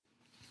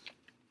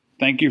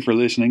Thank you for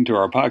listening to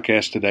our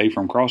podcast today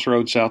from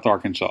Crossroads, South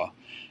Arkansas.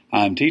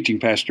 I am teaching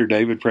Pastor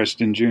David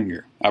Preston Jr.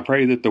 I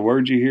pray that the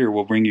words you hear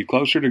will bring you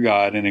closer to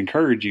God and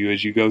encourage you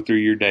as you go through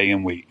your day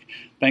and week.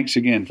 Thanks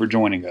again for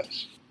joining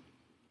us.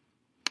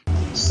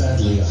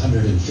 Sadly,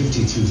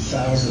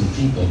 152,000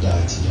 people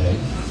died today.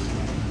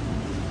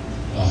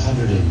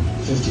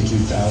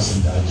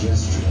 152,000 died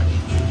yesterday.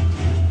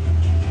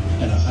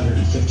 And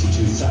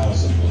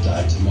 152,000 will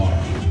die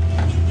tomorrow.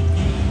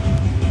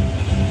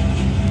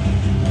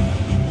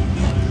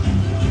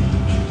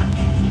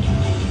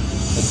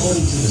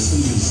 According to the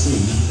CDC,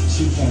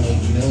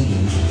 2.8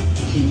 million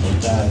people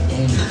die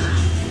annually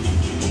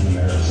in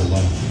America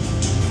alone.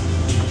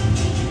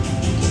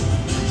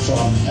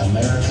 From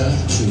America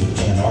to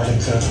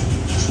Antarctica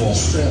to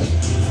Australia,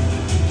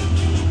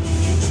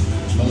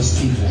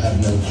 most people have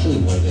no clue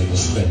where they will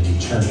spend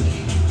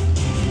eternity.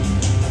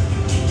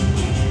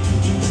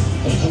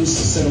 Opposed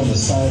to sit on the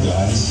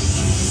sidelines,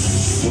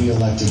 we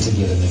elected to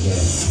get in the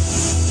game.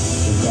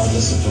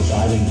 Regardless of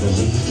providing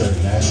relief during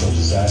natural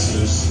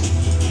disasters,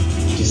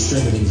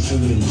 distributing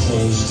food and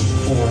clothes to the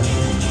poor,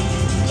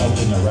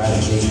 helping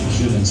eradicate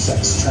human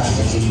sex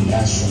trafficking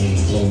nationally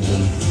and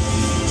globally,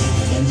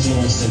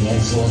 influencing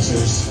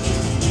influencers,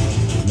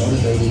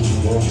 motivating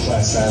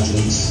world-class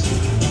athletes,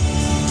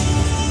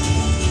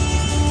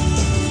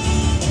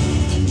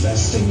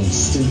 investing in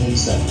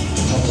students at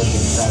public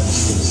and private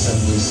school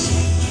assemblies,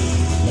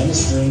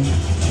 ministering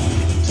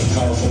to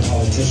powerful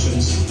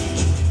politicians,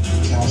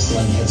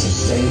 counseling heads of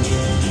state,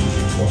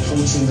 or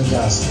preaching the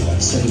gospel at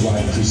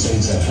citywide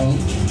crusades at home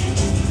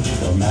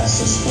or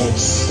massive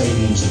sports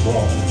stadiums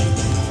abroad.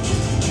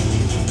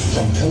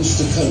 From coast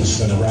to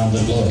coast and around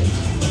the globe,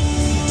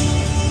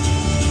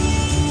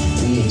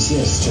 we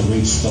exist to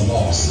reach the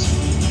lost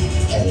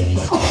at any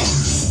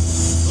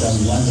cost.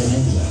 From London,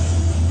 England,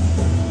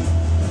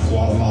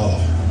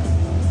 Guatemala,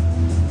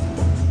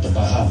 the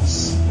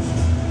Bahamas,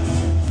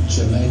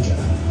 Jamaica,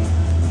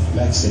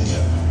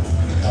 Mexico,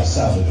 El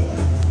Salvador,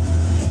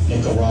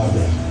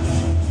 Nicaragua,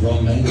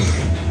 Romania,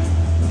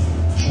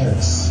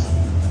 Paris,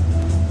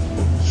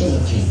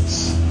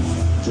 Philippines,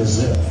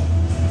 Brazil,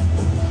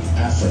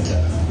 Africa,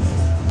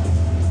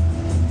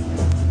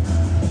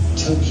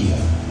 Tokyo,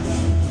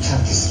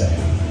 Pakistan,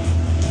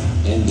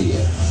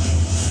 India.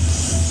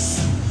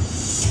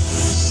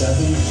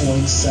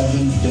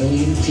 7.7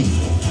 billion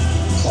people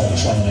call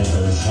planet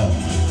Earth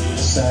home.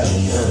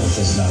 Sadly, Earth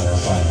is not our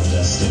final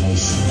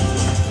destination.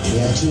 We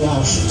have two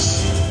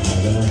options,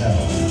 heaven or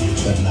hell,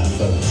 but not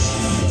both.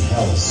 And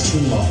hell is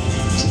too long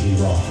to be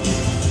wrong.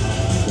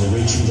 We're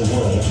reaching the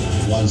world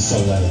one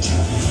soul at a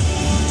time.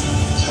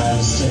 Time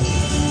is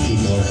ticking.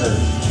 People are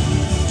hurting.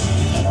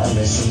 And our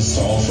mission is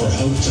to offer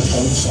hope to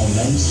folks on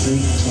Main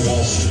Street to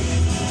Wall Street.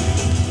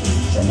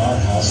 From our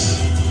house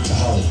to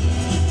Hollywood.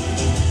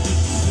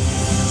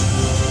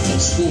 In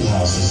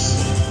schoolhouses,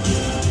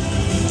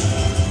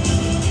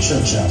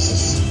 church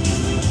houses,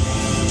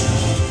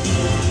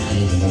 and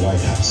even the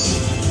White House.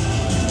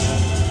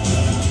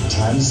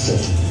 Time is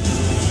ticking.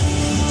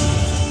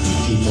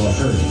 People are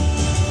hurting.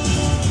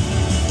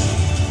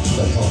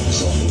 But help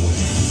is on the way.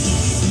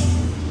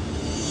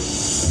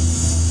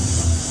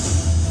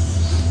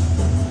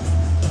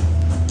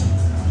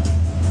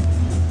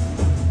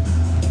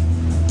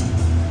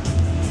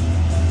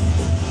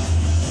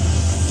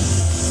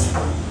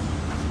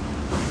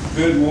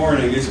 Good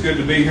morning. It's good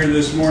to be here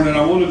this morning.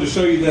 I wanted to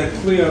show you that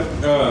clip.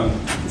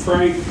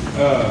 Frank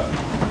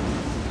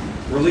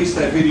released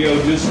that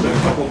video just a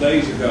couple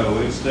days ago.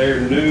 It's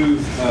their new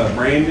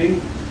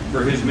branding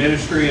for his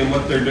ministry and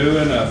what they're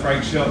doing,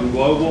 Frank Shelton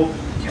Global.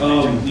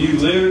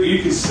 You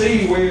can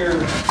see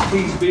where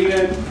he's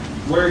been,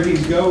 where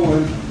he's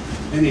going,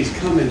 and he's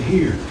coming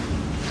here.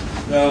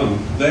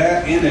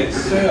 That in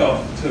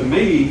itself, to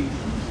me,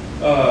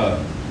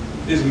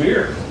 is a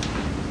miracle.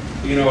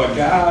 You know, a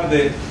guy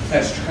that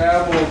has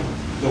traveled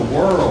the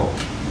world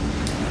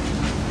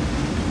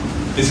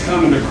is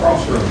coming to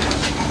Crossroads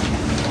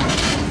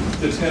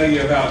to tell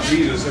you about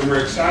Jesus. And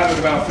we're excited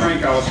about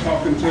Frank. I was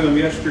talking to him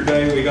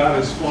yesterday. We got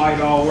his flight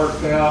all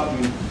worked out,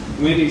 and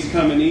when he's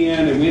coming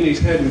in and when he's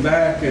heading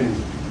back. And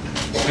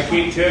I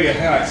can't tell you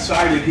how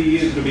excited he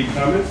is to be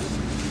coming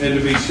and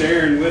to be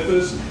sharing with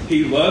us.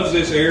 He loves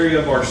this area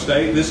of our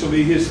state. This will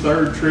be his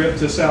third trip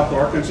to South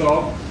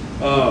Arkansas.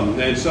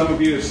 And some of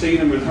you have seen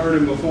him and heard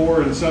him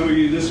before, and some of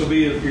you, this will be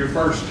your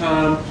first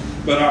time.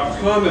 But I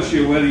promise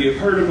you, whether you've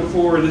heard him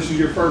before or this is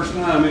your first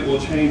time, it will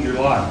change your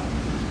life.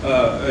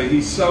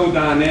 He's so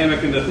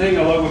dynamic, and the thing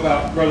I love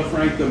about Brother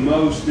Frank the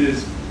most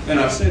is, and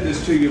I've said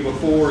this to you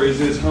before, is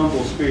his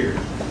humble spirit.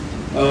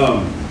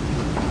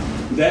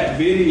 That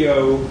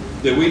video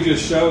that we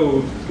just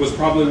showed was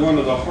probably one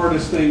of the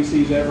hardest things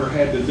he's ever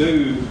had to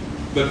do,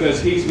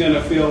 because he's going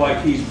to feel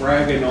like he's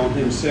bragging on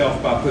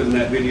himself by putting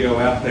that video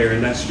out there,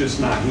 and that's just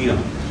not him.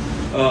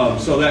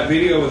 So that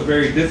video was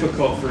very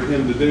difficult for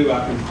him to do.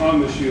 I can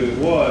promise you it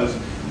was.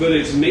 But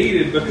it's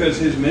needed because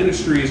his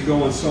ministry is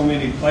going so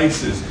many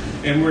places.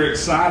 And we're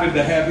excited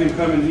to have him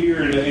come in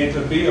here and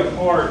to be a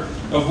part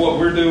of what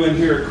we're doing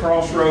here at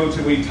Crossroads.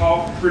 And we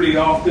talk pretty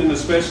often,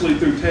 especially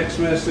through text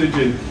message,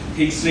 and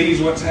he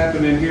sees what's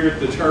happening here at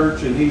the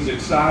church, and he's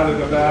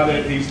excited about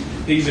it.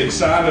 He's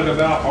excited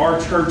about our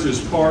church's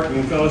part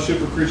in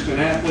Fellowship of Christian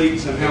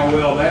Athletes and how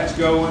well that's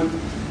going.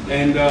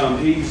 And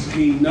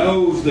he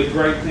knows that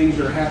great things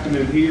are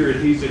happening here,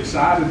 and he's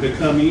excited to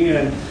come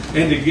in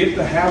and to get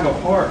to have a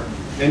part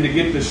and to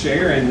get to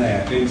share in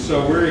that. And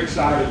so we're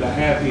excited to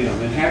have him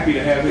and happy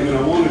to have him. And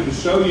I wanted to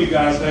show you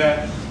guys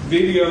that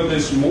video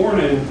this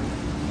morning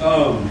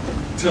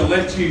to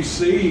let you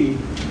see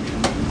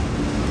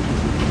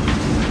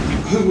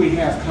who we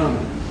have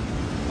coming.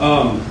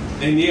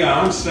 And yeah,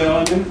 I'm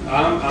selling him.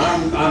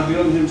 I'm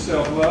building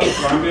himself up,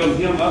 or I'm building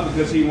him up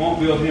because he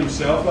won't build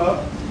himself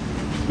up.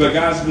 But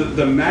guys,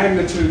 the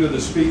magnitude of the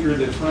speaker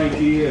that Frank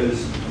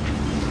is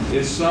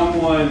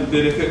someone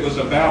that if it was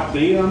about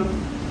them,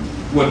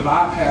 would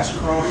bypass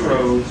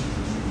Crossroads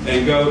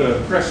and go to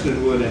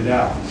Prestonwood in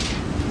Dallas,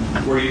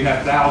 where you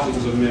have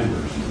thousands of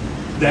members.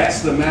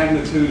 That's the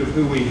magnitude of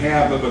who we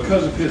have. But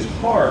because of his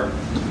heart,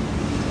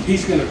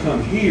 he's going to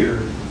come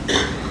here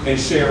and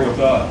share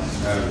with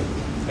us.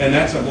 And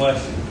that's a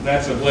blessing.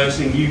 That's a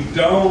blessing. You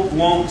don't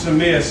want to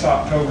miss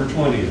October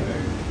 20th.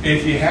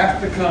 If you have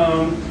to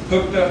come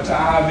hooked up to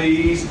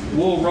IVs,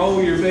 we'll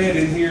roll your bed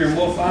in here and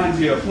we'll find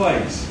you a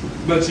place.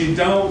 But you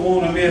don't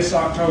want to miss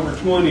October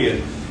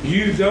 20th.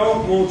 You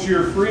don't want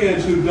your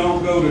friends who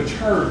don't go to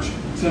church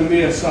to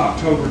miss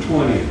October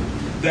 20th.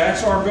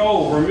 That's our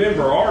goal.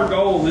 Remember, our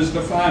goal is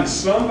to find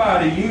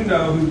somebody you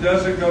know who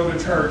doesn't go to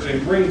church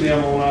and bring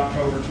them on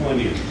October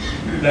 20th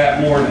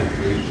that morning.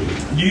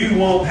 You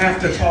won't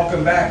have to talk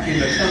them back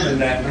into coming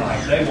that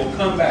night. They will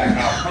come back,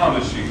 I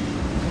promise you.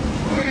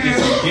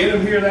 If you get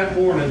them here that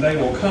morning, they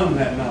will come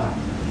that night.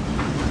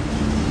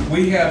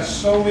 We have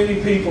so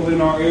many people in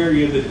our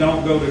area that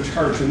don't go to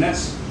church, and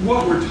that's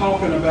what we're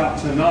talking about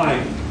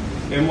tonight.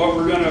 And what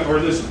we're going to, or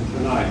this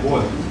tonight,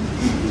 boy,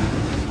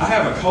 I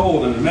have a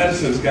cold and the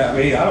medicine's got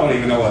me. I don't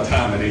even know what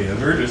time it is.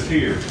 We're just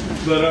here.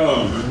 But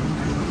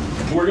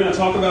we're going to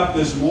talk about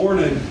this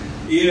morning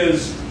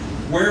is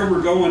where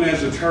we're going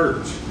as a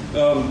church.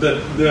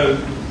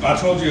 I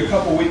told you a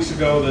couple weeks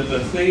ago that the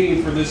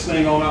theme for this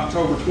thing on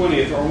October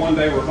 20th, our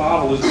one-day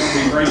revival, is going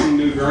to be breaking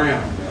new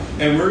ground.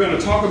 And we're going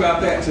to talk about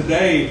that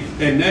today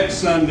and next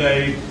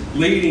Sunday,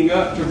 leading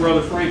up to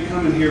Brother Frank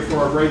coming here for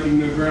our Breaking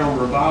New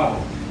Ground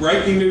revival.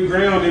 Breaking new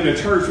ground in a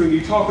church, when you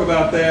talk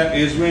about that,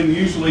 is when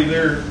usually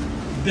they're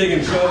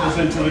digging shovels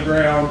into the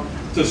ground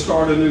to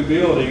start a new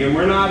building. And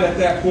we're not at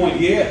that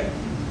point yet.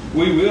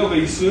 We will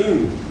be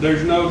soon.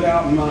 There's no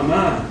doubt in my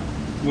mind.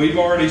 We've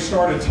already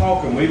started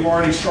talking. We've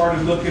already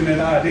started looking at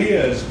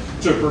ideas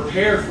to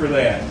prepare for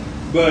that.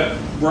 But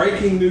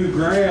breaking new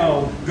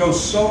ground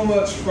goes so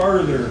much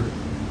further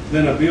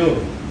than a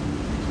building.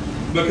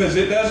 Because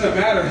it doesn't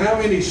matter how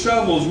many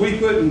shovels we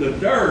put in the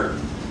dirt,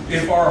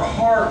 if our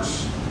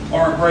hearts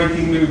aren't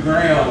breaking new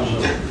ground,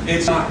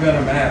 it's not going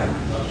to matter.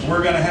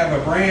 We're going to have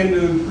a brand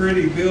new,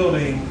 pretty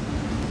building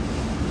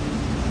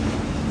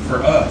for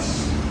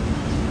us.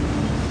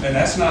 And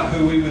that's not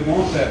who we would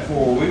want that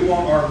for. We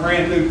want our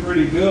brand new,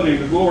 pretty building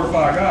to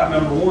glorify God,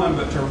 number one,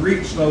 but to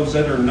reach those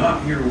that are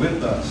not here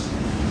with us.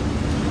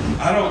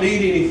 I don't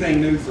need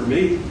anything new for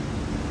me.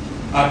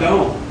 I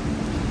don't.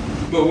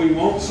 But we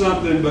want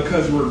something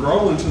because we're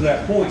growing to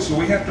that point. So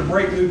we have to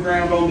break new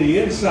ground on the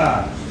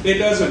inside. It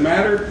doesn't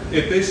matter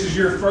if this is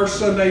your first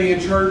Sunday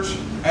in church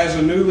as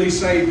a newly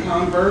saved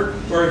convert,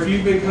 or if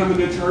you've been coming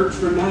to church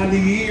for 90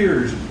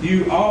 years,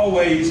 you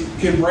always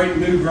can break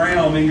new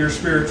ground in your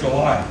spiritual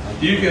life.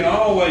 You can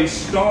always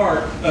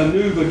start a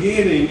new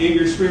beginning in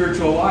your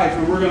spiritual life.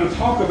 And we're going to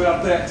talk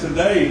about that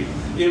today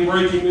in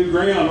Breaking New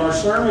Ground. Our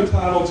sermon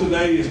title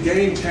today is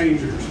Game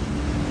Changers.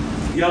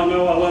 Y'all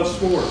know I love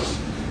sports.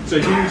 It's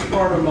a huge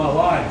part of my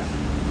life.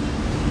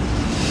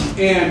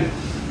 And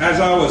as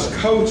I was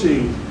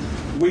coaching,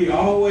 we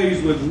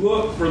always would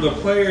look for the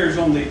players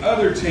on the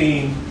other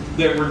team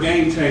that were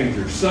game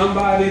changers.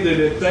 Somebody that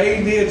if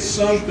they did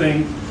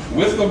something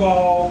with the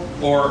ball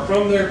or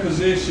from their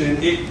position,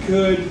 it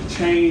could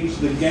change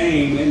the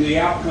game and the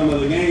outcome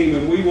of the game.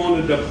 And we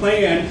wanted to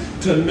plan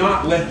to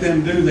not let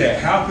them do that.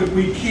 How could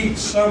we keep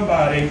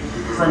somebody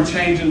from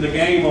changing the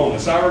game on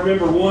us? I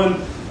remember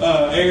one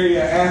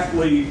area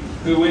athlete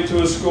who went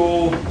to a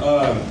school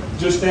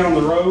just down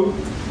the road.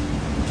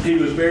 He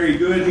was very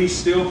good. He's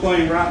still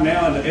playing right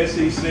now in the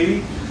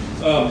SEC.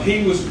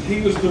 He was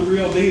the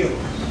real deal.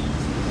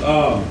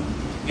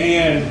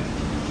 And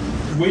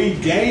we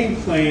game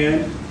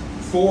planned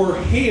for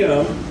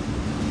him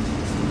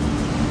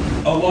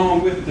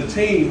along with the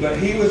team, but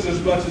he was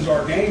as much as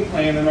our game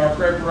plan and our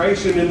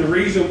preparation. And the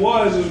reason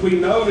was is we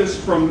noticed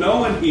from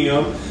knowing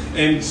him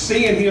and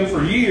seeing him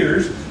for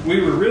years,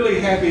 we were really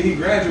happy he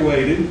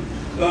graduated.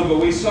 But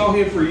we saw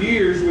him for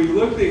years, we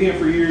looked at him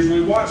for years,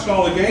 we watched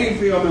all the game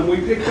film, and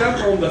we picked up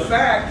on the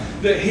fact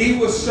that he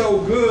was so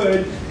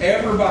good,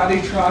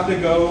 everybody tried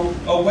to go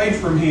away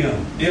from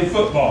him in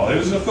football. It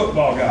was a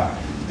football guy.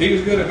 He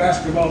was good at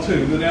basketball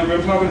too, but now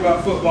we're talking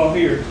about football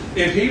here.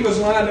 If he was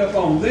lined up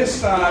on this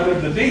side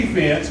of the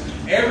defense,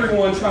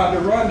 everyone tried to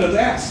run to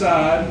that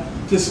side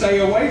to stay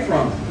away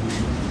from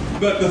him.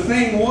 But the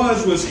thing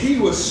was he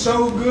was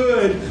so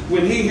good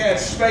when he had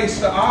space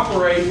to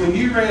operate. When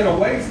you ran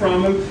away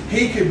from him,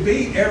 he could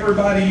beat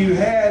everybody you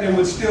had and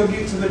would still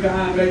get to the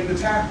guy and make the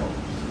tackle.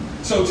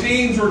 So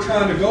teams were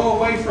trying to go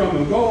away from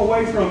him, go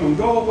away from him,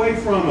 go away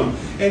from him,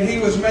 and he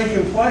was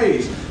making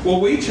plays.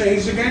 Well, we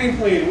changed the game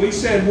plan. We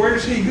said,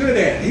 where's he good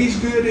at? He's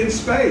good in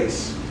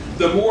space.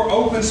 The more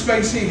open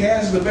space he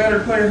has, the better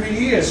player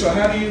he is. So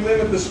how do you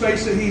limit the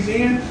space that he's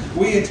in?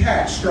 We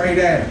attack straight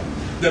at him.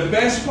 The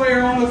best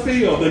player on the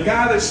field, the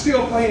guy that's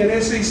still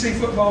playing SEC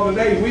football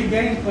today, we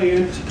game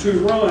plan to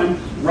run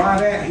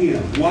right at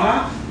him.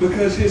 Why?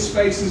 Because his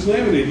space is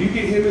limited. You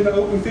get him in the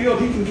open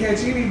field, he can catch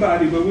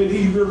anybody. But when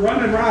you're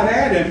running right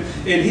at him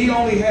and he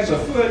only has a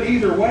foot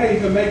either way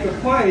to make a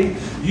play,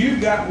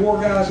 you've got more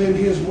guys in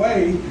his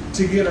way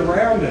to get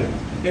around him.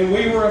 And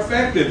we were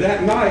effective.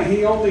 That night,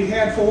 he only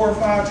had 4 or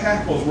 5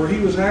 tackles where he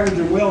was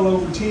averaging well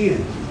over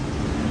 10.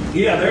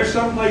 Yeah, there's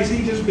some plays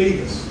he just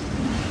beat us.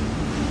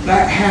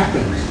 That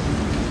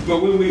happens.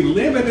 But when we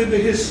limited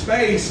his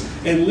space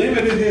and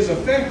limited his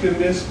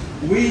effectiveness,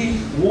 we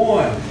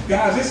won.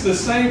 Guys, it's the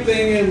same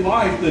thing in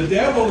life. The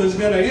devil is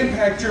going to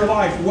impact your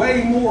life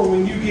way more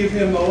when you give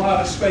him a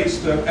lot of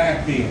space to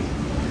act in.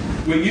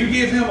 When you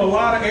give him a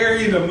lot of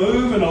area to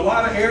move and a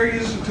lot of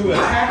areas to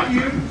attack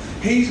you,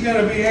 he's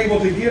going to be able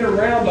to get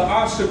around the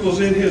obstacles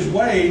in his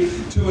way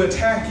to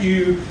attack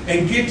you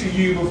and get to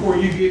you before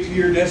you get to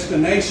your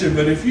destination.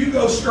 But if you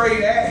go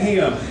straight at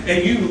him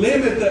and you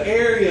limit the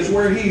areas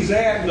where he's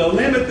at, and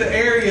limit the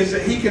areas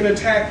that he can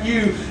attack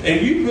you,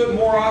 and you put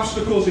more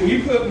obstacles and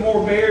you put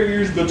more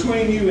barriers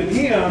between you and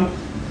him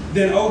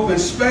than open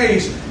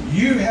space,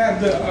 you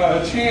have the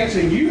chance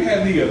and you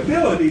have the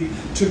ability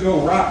to go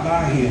right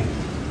by him.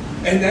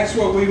 And that's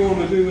what we want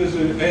to do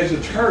as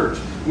a church.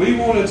 We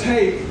want to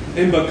take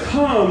and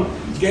become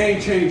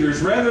game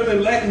changers. Rather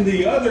than letting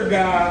the other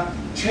guy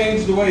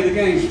change the way the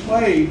game's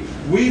played,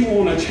 we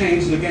want to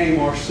change the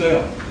game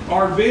ourselves.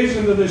 Our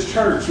vision of this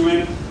church,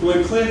 when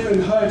Cliff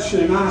and Hutch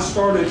and I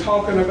started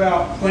talking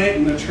about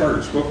planting the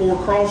church, before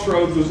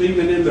Crossroads was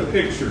even in the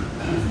picture,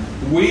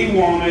 we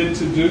wanted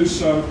to do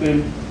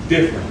something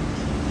different.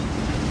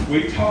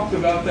 We talked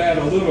about that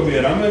a little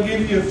bit. I'm going to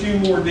give you a few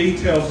more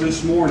details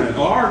this morning.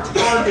 Our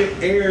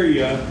target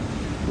area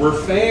were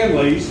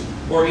families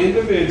or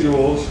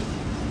individuals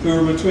who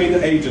are between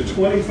the age of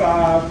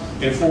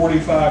 25 and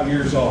 45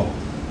 years old.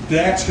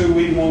 That's who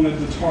we wanted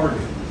to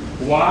target.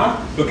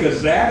 Why?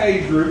 Because that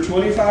age group,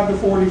 25 to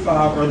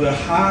 45, are the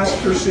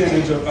highest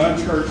percentage of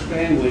unchurched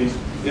families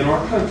in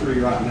our country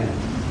right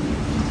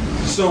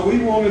now. So we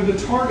wanted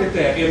to target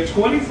that. If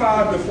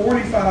 25 to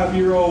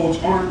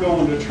 45-year-olds aren't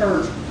going to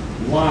church,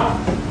 why?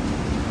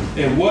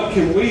 And what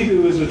can we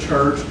do as a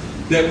church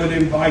that would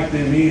invite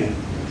them in?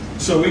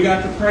 So we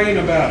got to praying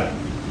about it.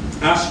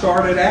 I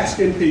started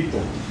asking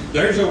people.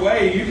 There's a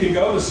way you can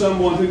go to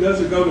someone who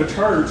doesn't go to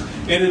church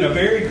and in a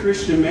very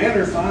Christian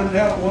manner find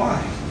out why.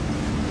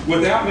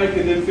 Without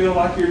making them feel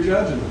like you're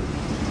judging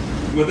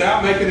them.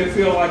 Without making it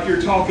feel like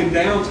you're talking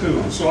down to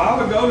them. So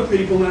I would go to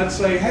people and I'd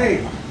say,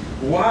 hey,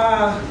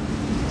 why?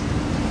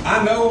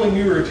 I know when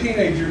you were a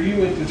teenager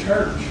you went to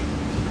church.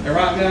 And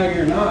right now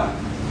you're not.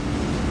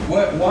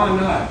 Why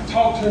not?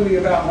 Talk to me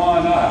about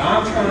why not.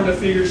 I'm trying to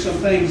figure some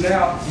things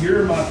out.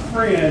 You're my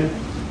friend.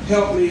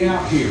 Help me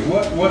out here.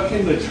 What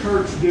can the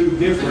church do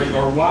different,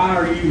 or why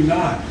are you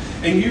not?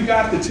 And you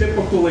got the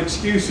typical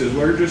excuses.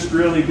 We're just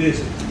really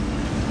busy.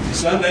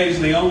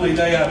 Sunday's the only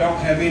day I don't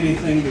have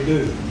anything to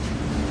do.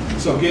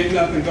 So getting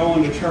up and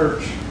going to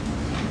church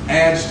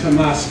adds to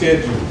my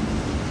schedule.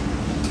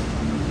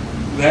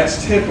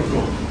 That's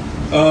typical.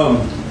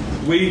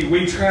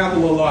 We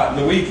travel a lot.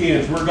 The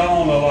weekends, we're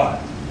gone a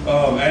lot.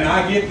 And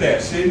I get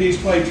that.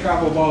 Cindy's played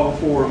travel ball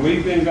before, and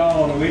we've been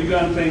gone, and we've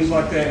done things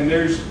like that. And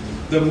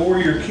the more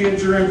your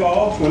kids are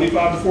involved,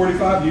 25 to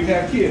 45, you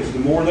have kids. The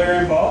more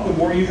they're involved, the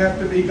more you have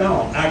to be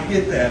gone. I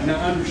get that, and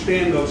I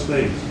understand those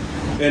things.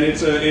 And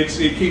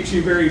it keeps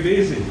you very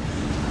busy.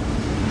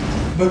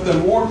 But the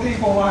more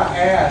people I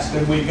asked,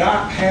 and we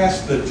got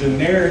past the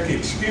generic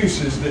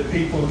excuses that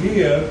people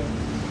give,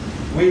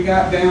 we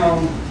got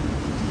down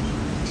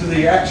to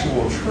the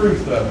actual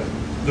truth of it.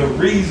 The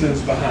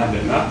reasons behind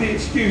it, not the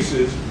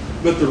excuses,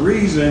 but the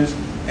reasons.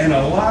 And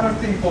a lot of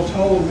people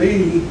told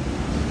me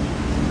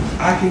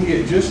I can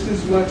get just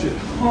as much at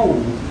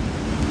home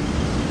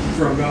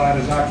from God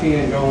as I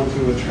can going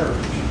to a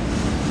church.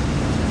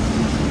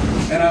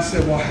 And I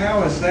said, well,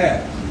 how is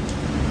that?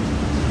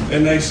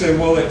 And they said,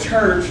 well, at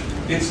church,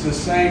 it's the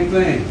same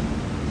thing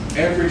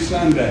every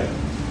Sunday.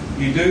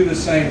 You do the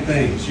same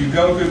things. You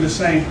go through the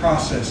same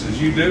processes.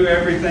 You do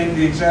everything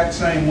the exact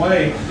same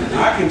way.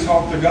 I can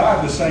talk to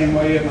God the same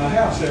way at my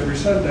house every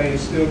Sunday and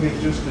still get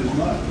just as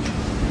much.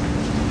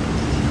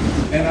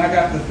 And I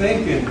got to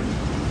thinking,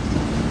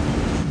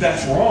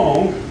 that's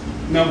wrong,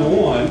 number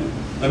one.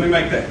 Let me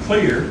make that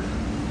clear.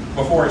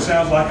 before it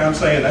sounds like I'm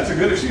saying that's a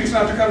good excuse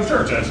not to come to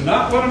church. That's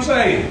not what I'm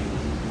saying.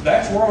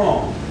 That's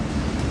wrong.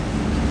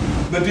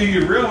 But do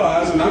you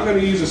realize, and I'm going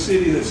to use a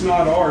city that's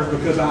not ours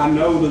because I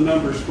know the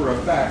numbers for a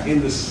fact, in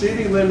the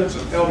city limits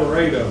of El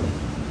Dorado,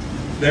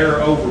 there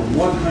are over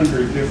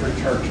 100 different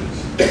churches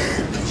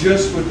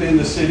just within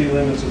the city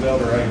limits of El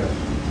Dorado.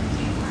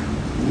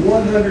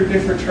 100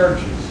 different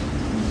churches.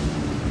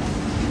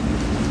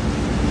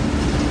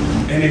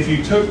 And if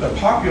you took the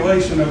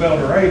population of El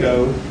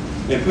Dorado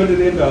and put it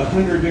into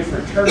 100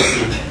 different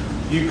churches,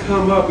 you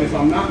come up, if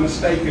I'm not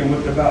mistaken,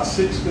 with about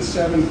 6 to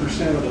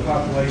 7% of the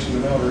population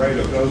of El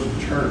Dorado goes to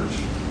church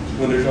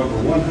when there's over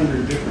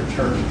 100 different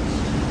churches.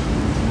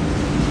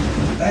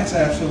 That's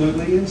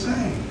absolutely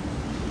insane.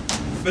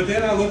 But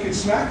then I look at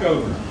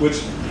Smackover,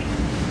 which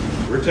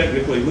we're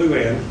technically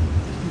Luann,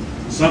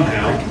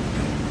 somehow.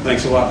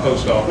 Thanks a lot,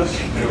 Post Office.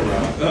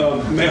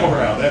 Mail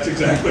route, that's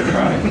exactly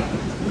right.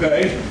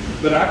 Okay?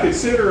 But I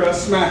consider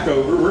us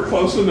Smackover. We're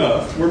close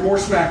enough. We're more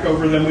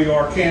Smackover than we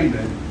are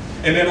Camden.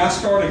 And then I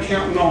started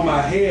counting on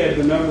my head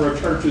the number of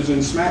churches in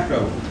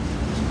Smackover.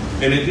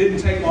 And it didn't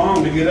take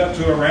long to get up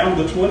to around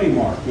the 20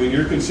 mark when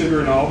you're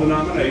considering all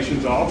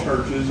denominations, all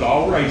churches,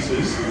 all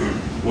races.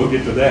 We'll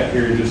get to that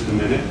here in just a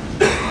minute.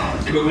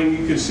 But when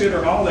you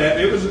consider all that,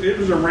 it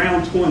was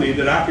around 20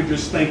 that I could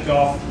just think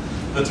off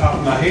the top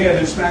of my head.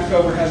 And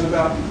Smackover has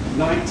about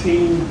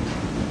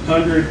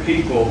 1,900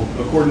 people,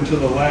 according to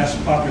the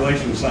last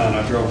population sign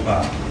I drove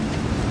by.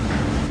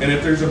 And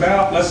if there's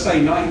about, let's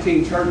say,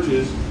 19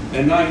 churches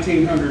and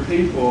 1,900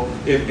 people,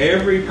 if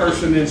every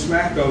person in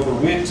Smackover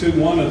went to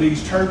one of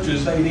these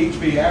churches, they'd each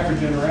be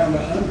averaging around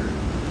 100.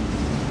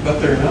 But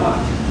they're not.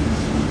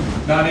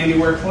 Not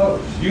anywhere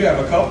close. You have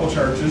a couple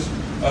churches.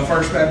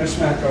 First Baptist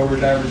Smackover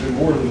is averaging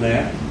more than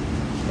that.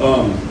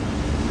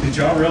 Did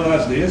y'all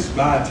realize this?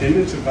 By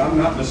attendance, if I'm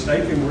not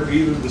mistaken, we're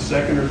either the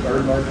second or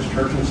third largest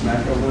church in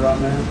Smackover right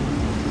now.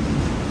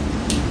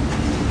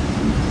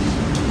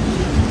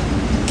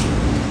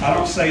 I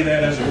don't say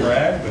that as a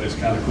brag, but it's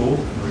kind of cool.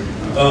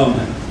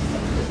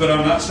 But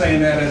I'm not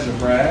saying that as a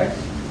brag.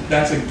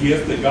 That's a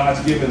gift that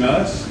God's given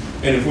us.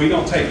 And if we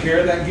don't take care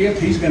of that gift,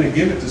 He's going to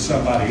give it to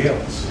somebody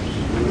else.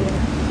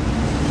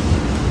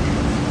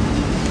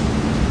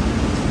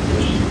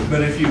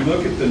 But if you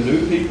look at the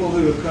new people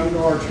who have come to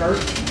our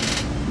church,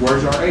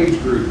 where's our age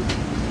group?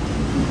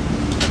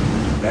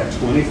 That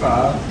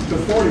 25 to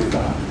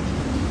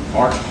 45.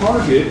 Our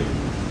target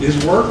is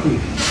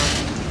working.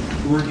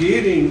 We're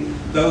getting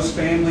those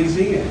families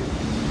in.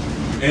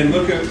 And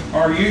look at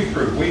our youth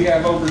group. We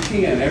have over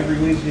 10 every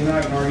Wednesday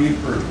night in our youth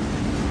group.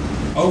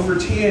 Over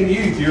 10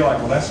 youth. You're like,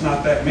 well, that's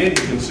not that many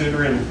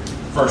considering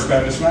First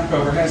Baptist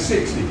Smackover has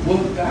 60. Well,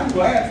 I'm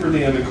glad for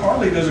them. And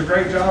Carly does a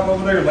great job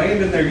over there.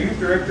 Landon, their youth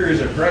director,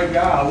 is a great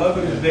guy. I love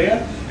him to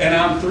death. And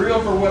I'm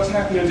thrilled for what's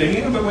happening to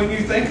him. But when you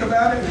think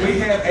about it, we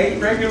had 8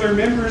 regular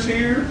members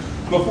here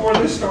before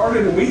this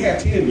started, and we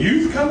have 10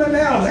 youth coming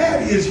now.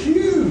 That is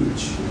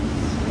huge.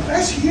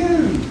 That's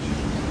huge.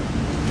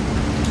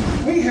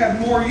 We have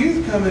more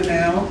youth coming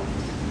now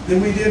than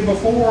we did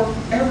before,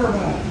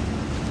 everybody.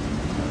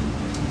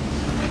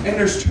 And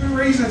there's 2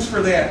 reasons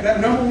for that. That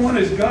number 1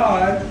 is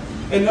God,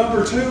 and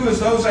number 2 is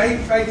those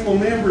 8 faithful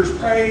members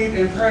prayed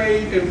and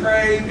prayed and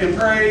prayed and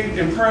prayed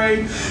and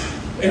prayed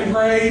and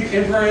prayed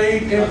and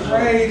prayed and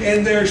prayed,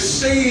 and they're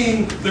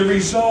seeing the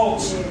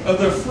results of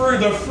the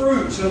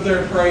fruits of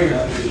their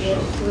prayers.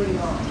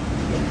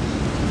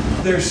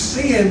 They're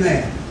seeing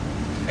that.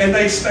 And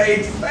they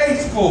stayed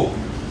faithful.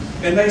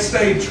 And they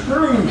stayed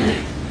true.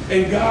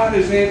 And God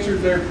has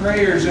answered their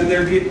prayers, and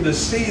they're getting to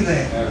see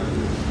that.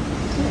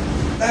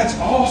 That's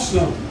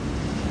awesome.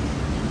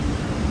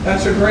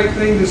 That's a great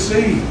thing to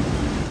see.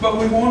 But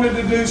we wanted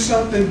to do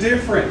something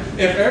different.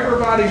 If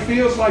everybody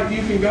feels like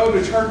you can go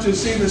to church and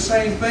see the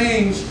same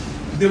things,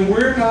 then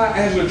we're not,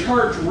 as a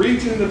church,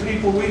 reaching the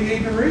people we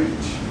need to reach.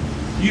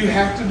 You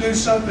have to do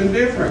something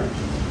different.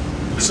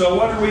 So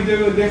what are we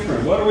doing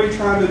different? What are we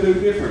trying to do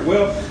different?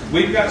 Well,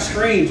 we've got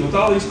screens with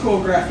all these cool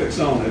graphics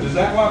on it. Is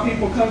that why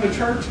people come to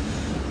church?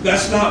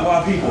 That's not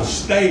why people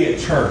stay at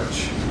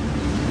church.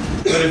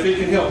 But if it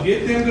can help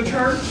get them to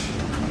church,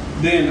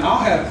 then I'll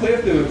have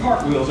Cliff doing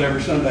cartwheels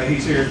every Sunday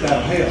he's here if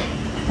that'll help.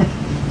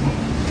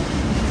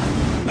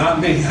 Not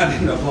me. I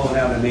didn't know pulling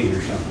out a knee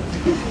or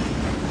something.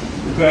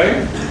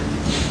 Okay?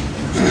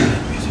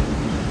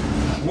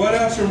 What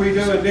else are we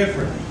doing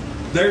different?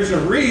 There's a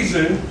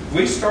reason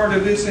we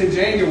started this in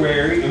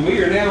January and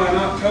we are now in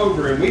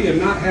October and we have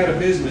not had a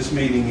business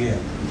meeting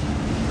yet.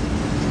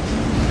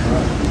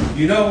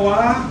 You know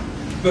why?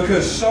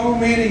 Because so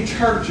many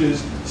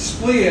churches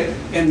split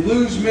and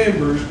lose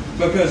members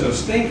because of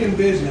stinking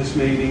business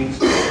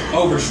meetings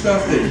over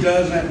stuff that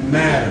doesn't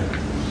matter.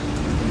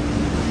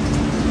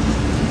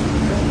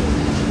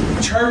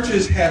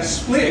 Churches have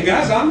split.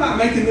 Guys, I'm not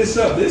making this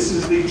up. This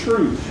is the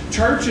truth.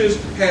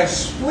 Churches have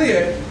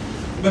split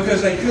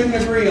because they couldn't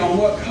agree on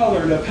what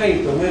color to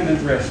paint the women's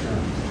restroom.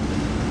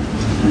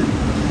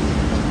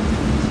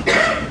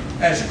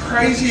 As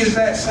crazy as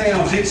that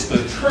sounds, it's the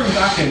truth.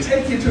 I can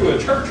take you to a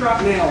church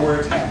right now where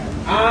it's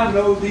happening. I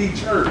know the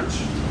church.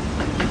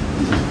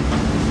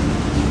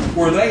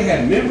 where they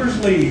had members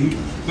leave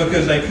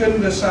because they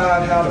couldn't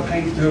decide how to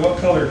paint, what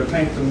color to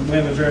paint the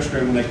women's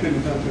restroom, and they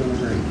couldn't come to an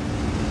agreement.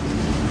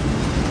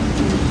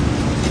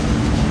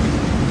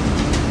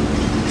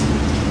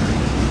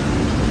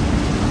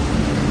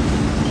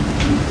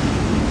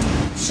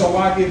 So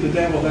why give the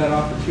devil that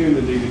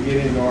opportunity to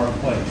get into our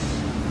place?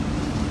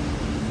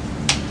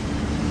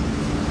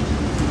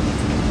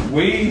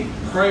 We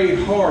prayed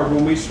hard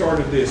when we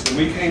started this, and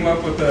we came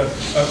up with a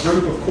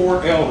group of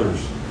core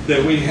elders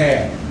that we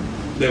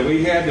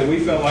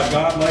felt like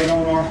God laid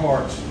on our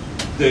hearts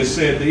that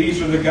said,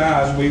 these are the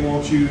guys we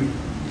want you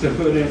to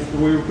put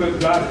in,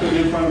 God put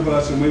in front of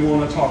us, and we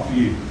want to talk to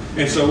you.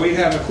 And so we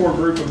have a core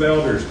group of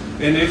elders.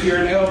 And if you're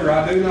an elder,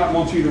 I do not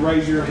want you to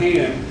raise your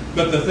hand.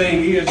 But the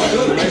thing is,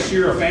 unless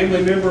you're a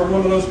family member of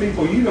one of those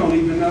people, you don't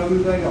even know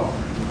who they are.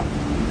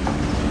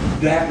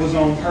 That was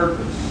on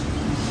purpose.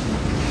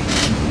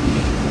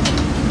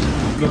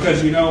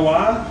 Because you know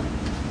why?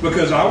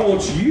 Because I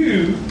want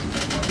you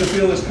to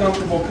feel as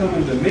comfortable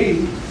coming to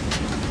me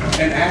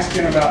and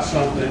asking about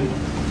something,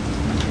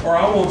 or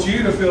I want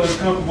you to feel as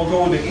comfortable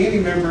going to any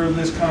member of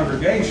this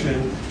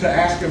congregation to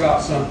ask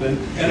about something,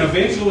 and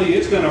eventually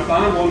it's going to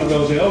find one of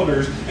those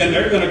elders, and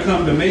they're going to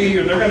come to me,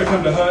 or they're going to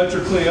come to Hutch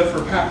or Cliff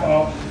or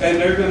Papa, and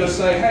they're going to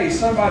say, hey,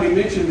 somebody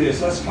mentioned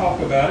this, let's talk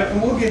about it,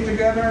 and we'll get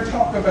together and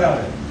talk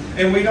about it.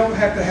 And we don't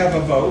have to have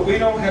a vote, we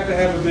don't have to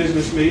have a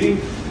business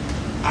meeting.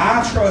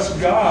 I trust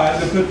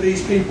God to put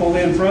these people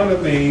in front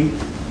of me,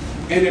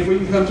 and if we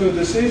can come to a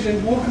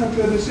decision, we'll come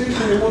to a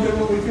decision, and we'll do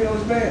what we feel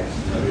is best.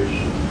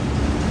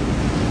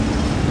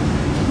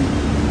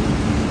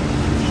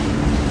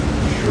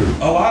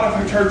 A lot of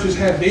our churches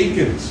have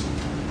deacons.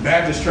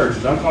 Baptist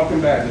churches, I'm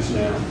talking Baptist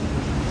now.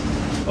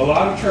 A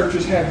lot of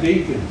churches have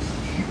deacons.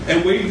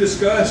 And we've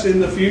discussed in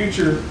the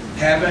future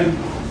having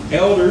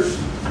elders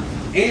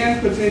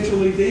and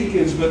potentially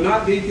deacons, but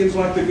not deacons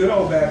like the good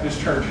old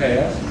Baptist church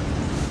has.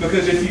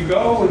 Because if you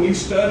go and you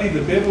study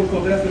the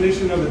biblical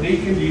definition of a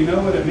deacon, do you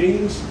know what it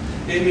means?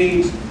 It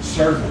means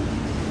servant.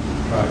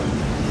 Right.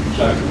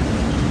 Exactly.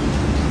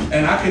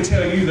 And I can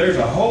tell you there's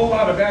a whole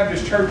lot of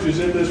Baptist churches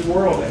in this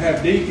world that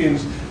have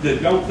deacons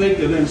that don't think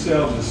of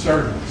themselves as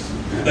servants.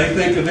 They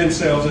think of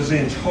themselves as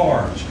in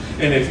charge.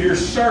 And if you're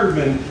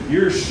serving,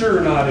 you're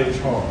sure not in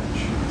charge.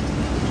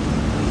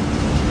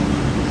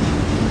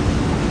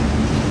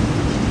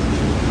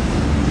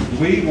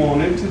 We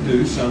wanted to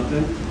do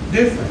something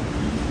different.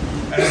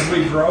 As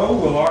we grow,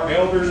 will our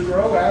elders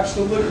grow?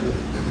 Absolutely.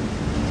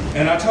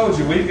 And I told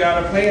you, we've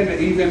got a plan to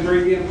even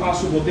bring in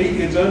possible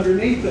deacons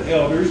underneath the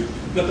elders,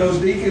 but those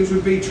deacons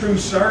would be true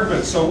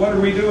servants. So what are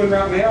we doing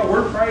right now?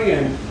 We're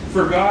praying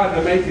for God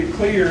to make it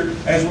clear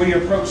as we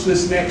approach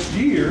this next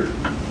year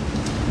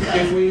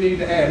if we need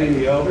to add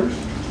any elders.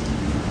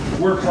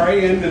 We're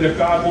praying that if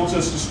God wants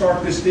us to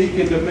start this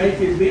deacon thing,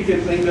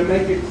 to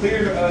make it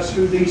clear to us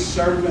who these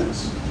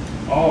servants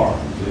are,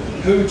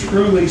 who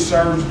truly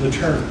serves the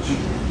church,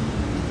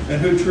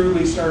 and who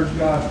truly serves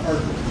God's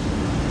purpose.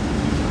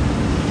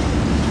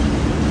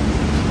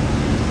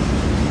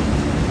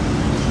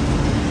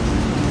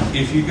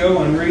 If you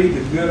go and read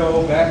the good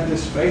old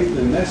Baptist Faith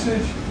and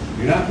Message,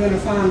 you're not going to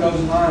find those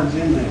lines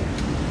in there.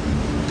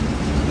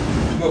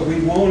 But we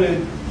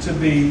wanted to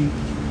be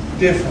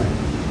different.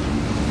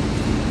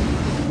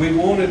 We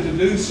wanted to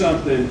do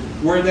something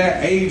where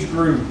that age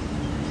group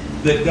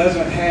that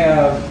doesn't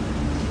have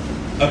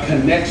a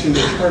connection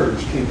to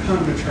church can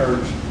come to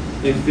church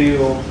and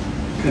feel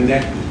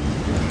connected.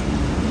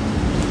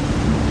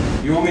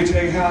 You want me to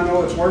tell you how I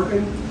know it's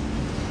working?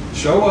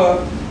 Show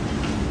up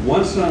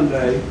one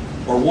Sunday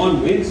or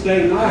one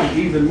Wednesday night,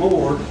 even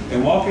more,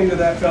 and walk into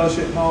that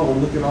fellowship hall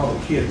and look at all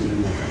the kids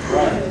in there.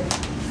 Right?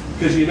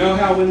 Because you know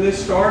how when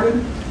this started?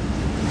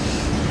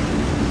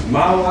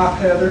 My wife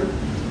Heather,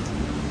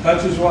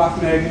 Hutch's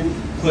wife Megan,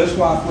 Cliff's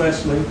wife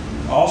Leslie,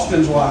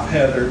 Austin's wife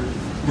Heather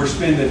were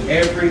spending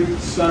every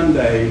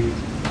Sunday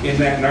in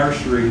that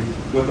nursery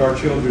with our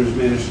children's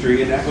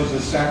ministry, and that was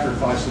a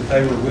sacrifice that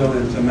they were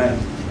willing to make.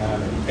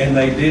 And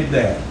they did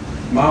that.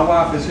 My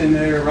wife is in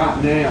there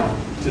right now,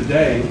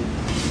 today,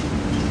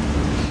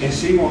 and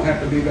she won't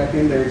have to be back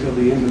in there until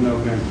the end of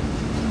November.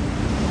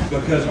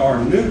 Because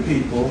our new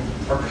people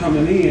are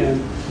coming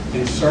in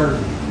and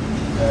serving.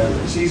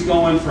 She's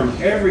going from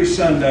every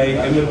Sunday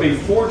and would be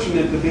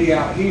fortunate to be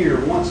out here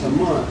once a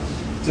month.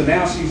 So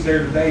now she's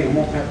there today and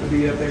won't have to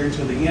be up there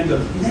until the end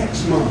of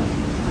next month.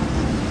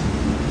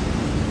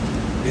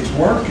 It's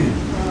working.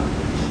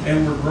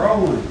 And we're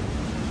growing.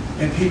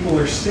 And people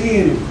are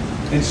seeing it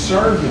and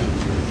serving.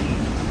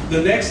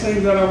 The next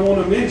thing that I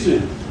want to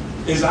mention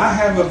is I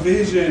have a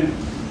vision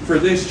for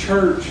this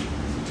church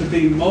to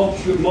be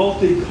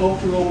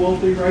multicultural,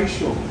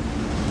 multiracial.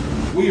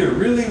 We are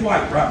really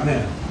white right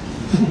now.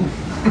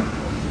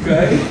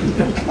 Okay?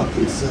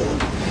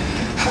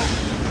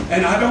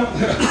 And I don't...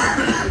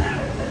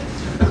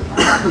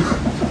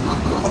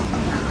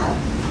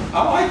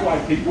 I like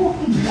white people.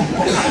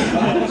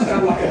 I don't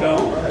sound like I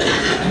don't.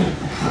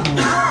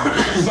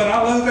 But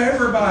I love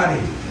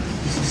everybody.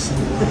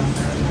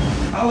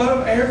 I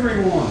love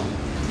everyone.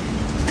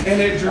 And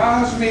it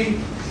drives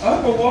me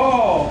up a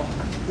wall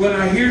when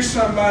I hear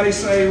somebody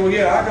say, well,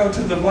 yeah, I go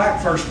to the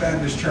Black First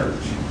Baptist Church.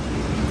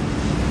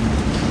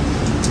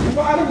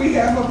 Why do we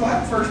have a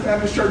Black First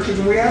Baptist Church? Because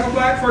when we have a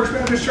Black First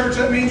Baptist Church,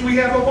 that means we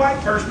have a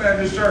White First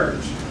Baptist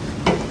Church.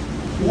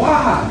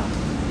 Why?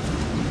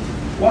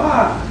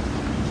 Why?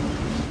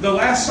 The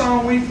last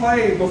song we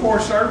played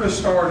before service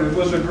started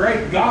was a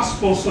great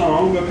gospel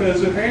song,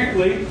 because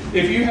apparently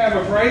if you have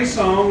a praise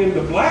song in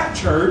the Black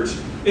church,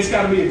 it's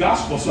got to be a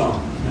gospel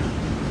song.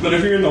 But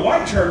if you're in the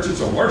White church,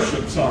 it's a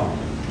worship song.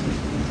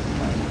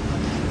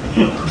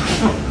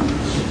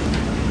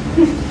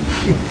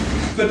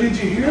 But did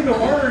you hear the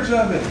words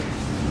of it?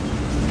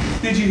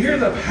 Did you hear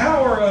the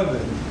power of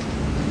it?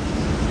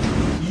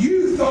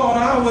 You thought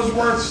I was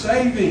worth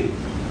saving.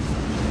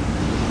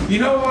 You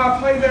know why I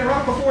played that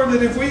right before?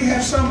 That if we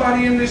have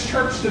somebody in this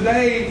church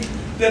today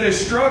that is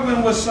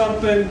struggling with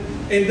something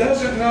and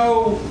doesn't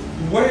know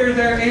where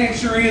their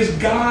answer is,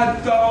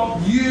 God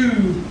thought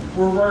you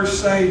were worth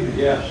saving.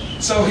 Yes.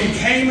 So He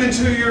came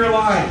into your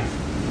life.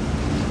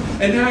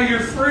 And now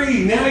you're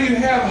free. Now you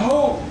have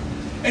hope.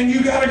 And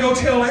you got to go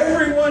tell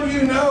everyone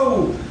you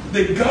know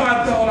that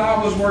God thought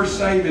I was worth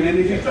saving. And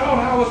if you thought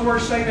I was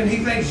worth saving,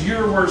 He thinks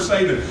you're worth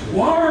saving.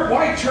 Why aren't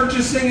white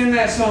churches singing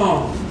that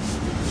song?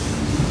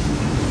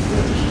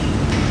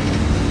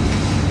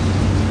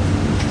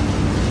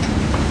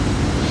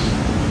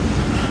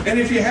 And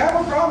if you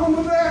have a problem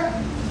with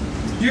that,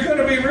 you're going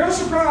to be real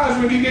surprised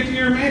when you get to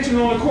your mansion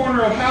on the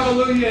corner of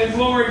Hallelujah and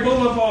Glory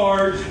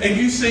Boulevard and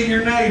you see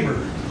your neighbor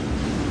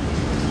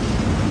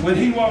when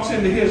he walks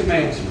into his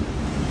mansion.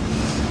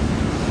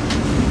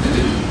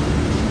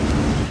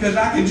 Because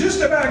I can just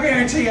about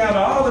guarantee out of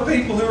all the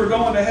people who are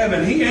going to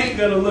heaven, he ain't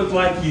going to look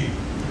like you.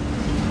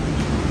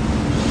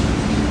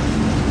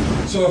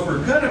 So if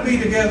we're going to be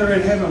together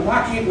in heaven,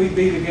 why can't we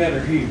be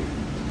together here?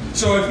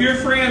 So if your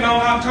friend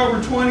on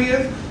October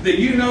 20th that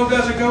you know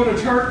doesn't go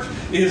to church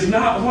is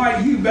not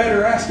white, you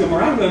better ask them,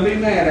 or I'm going to be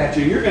mad at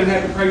you. You're going to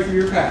have to pray for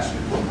your pastor.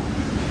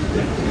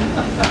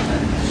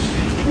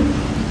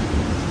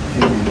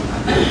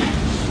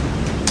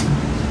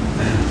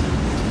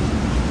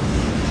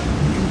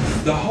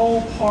 The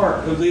whole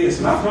part of this,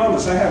 and I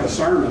promise I have a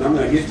sermon I'm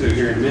going to get to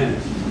here in a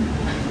minute.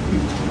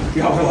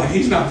 Y'all are like,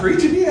 he's not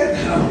preaching yet?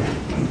 No.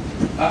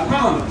 I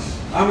promise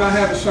I'm going to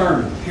have a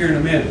sermon here in a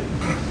minute.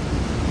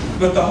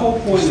 But the whole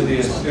point of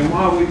this, and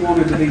why we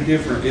wanted to be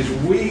different, is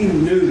we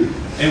knew,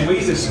 and we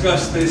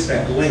discussed this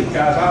at length.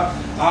 Guys,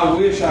 I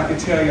wish I could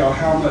tell y'all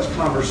how much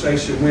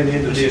conversation went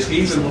into this,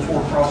 even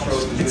before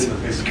Crossroads was in the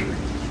picture.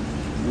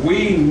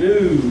 We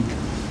knew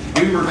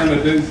we were going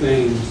to do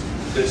things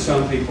that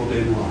some people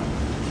didn't like.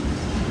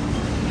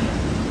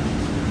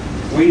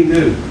 We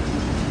knew.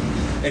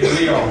 And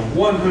we are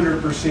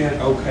 100%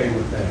 okay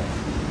with that.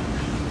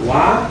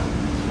 Why?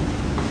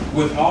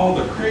 With all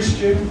the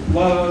Christian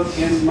love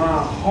in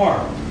my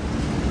heart.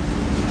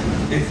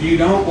 If you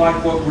don't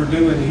like what we're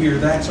doing here,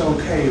 that's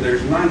okay.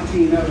 There's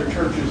 19 other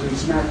churches in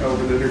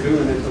Smackover that are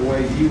doing it the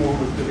way you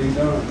want it to be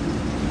done.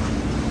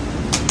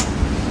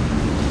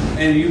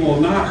 And you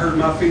will not hurt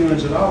my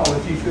feelings at all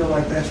if you feel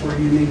like that's where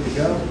you need to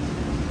go.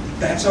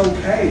 That's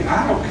okay.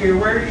 I don't care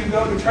where you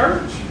go to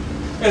church,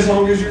 as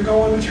long as you're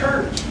going to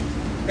church.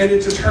 And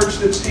it's a church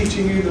that's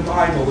teaching you the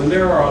Bible. And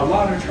there are a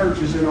lot of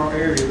churches in our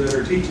area that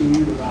are teaching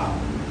you the Bible.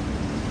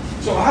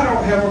 So I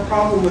don't have a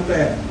problem with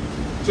that.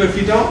 So if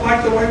you don't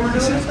like the way we're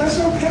doing it, that's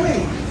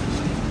okay.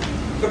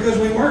 Because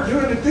we weren't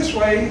doing it this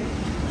way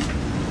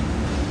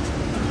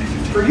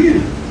for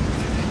you.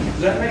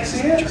 Does that make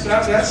sense?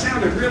 That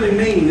sounded really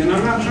mean, and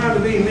I'm not trying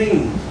to be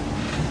mean.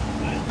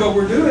 But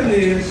we're doing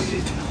this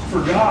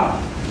for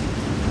God.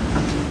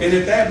 And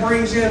if that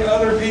brings in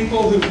other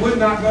people who would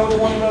not go to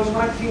one of those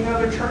 19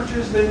 other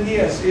churches, then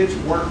yes, it's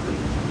worth it.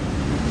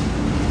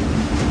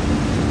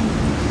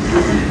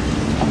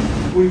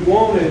 We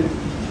wanted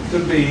to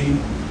be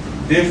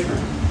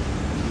different.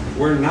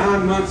 We're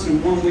 9 months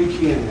and 1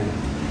 weekend now.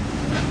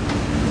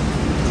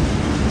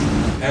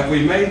 Have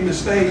we made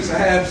mistakes?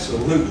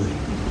 Absolutely.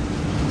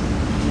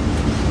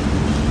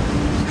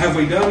 Have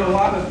we done a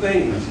lot of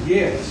things?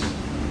 Yes.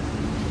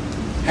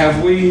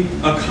 Have we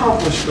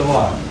accomplished a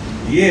lot?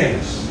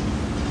 Yes.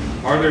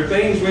 Are there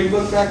things we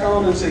look back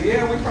on and say,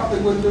 yeah, we probably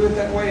wouldn't do it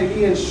that way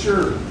again?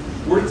 Sure.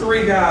 We're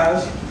three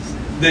guys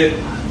that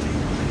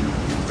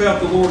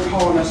felt the Lord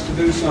calling us to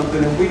do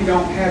something, and we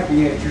don't have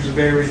the answers of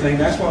everything.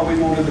 That's why we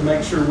wanted to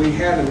make sure we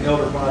had an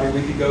elder body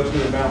we could go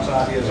to and bounce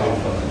ideas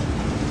off of.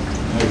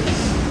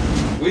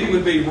 We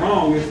would be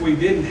wrong if we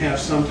didn't have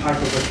some type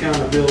of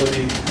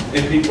accountability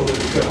and people that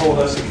could hold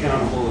us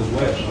accountable as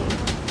well.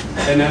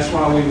 And that's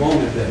why we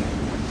wanted that.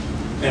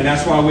 And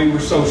that's why we were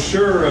so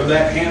sure of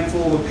that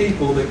handful of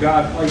people that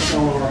God placed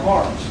on our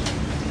hearts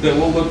that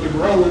we'll look to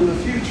grow in the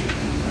future.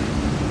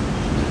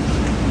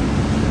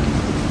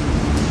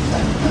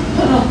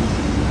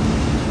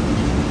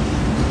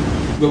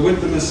 But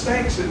with the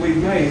mistakes that we've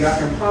made, I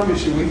can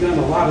promise you we've done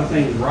a lot of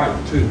things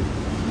right too.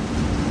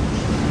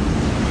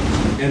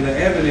 And the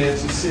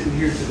evidence is sitting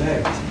here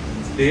today.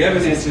 The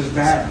evidence is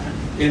back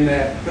in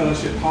that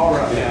fellowship hall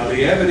right now.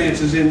 The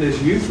evidence is in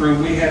this youth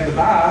room we had to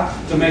buy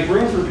to make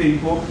room for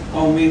people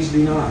on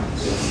Wednesday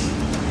nights.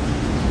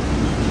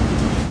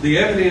 The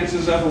evidence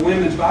is of a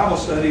women's Bible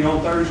study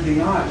on Thursday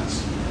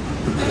nights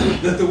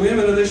that the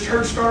women of this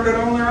church started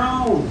on their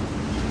own.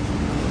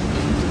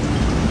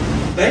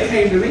 They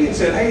came to me and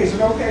said, hey, is it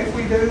okay if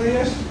we do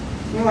this?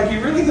 And I'm like, you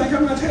really think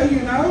I'm going to tell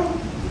you no?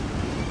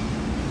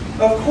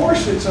 Of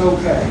course it's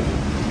okay.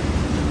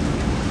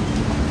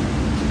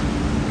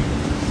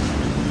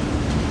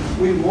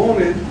 We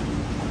wanted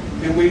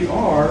and we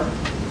are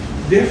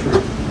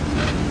different.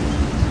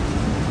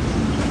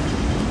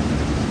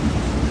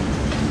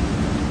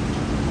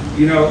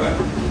 You know,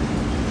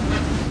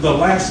 the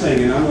last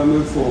thing, and I'm going to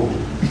move forward,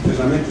 because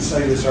I meant to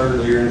say this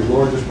earlier, and the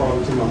Lord just brought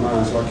it to my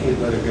mind, so I can't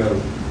let it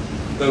go.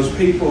 Those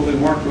people that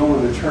weren't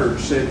going to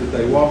church said that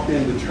they walked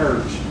into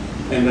church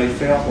and they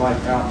felt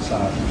like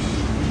outsiders,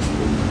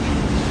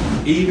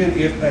 even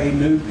if they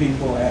knew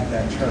people at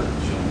that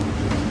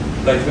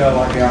church. They felt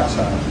like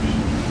outsiders.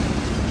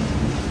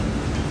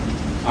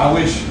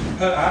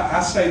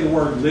 I say the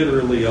word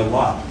literally a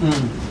lot.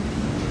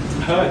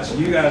 Hutch,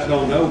 you guys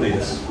don't know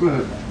this.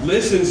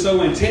 Listen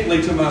so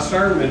intently to my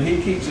sermon,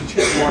 he keeps a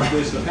check mark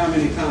list of how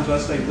many times I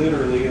say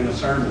literally in a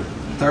sermon.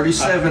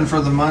 37 for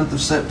the month of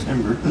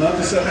September. Month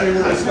of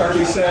September is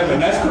 37.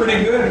 That's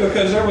pretty good,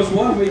 because there was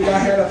one week I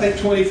had, I think,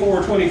 24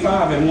 or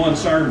 25 in one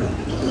sermon.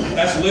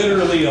 That's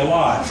literally a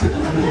lot.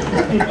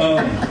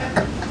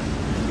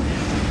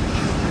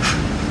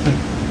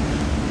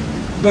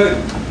 But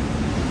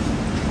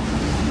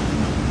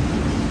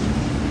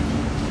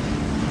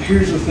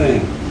here's the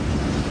thing.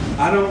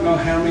 I don't know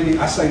how many,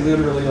 I say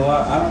literally a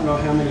lot, I don't know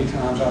how many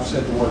times I've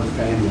said the word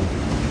family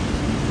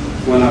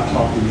when I've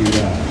talked to you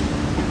guys.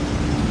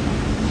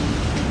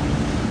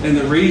 And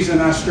the reason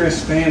I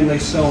stress family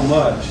so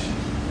much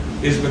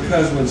is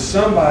because when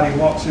somebody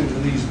walks into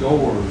these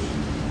doors,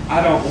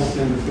 I don't want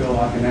them to feel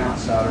like an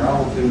outsider. I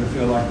want them to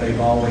feel like they've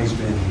always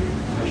been here.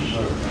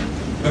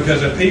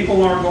 Because if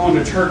people aren't going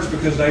to church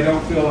because they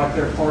don't feel like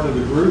they're part of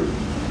the group,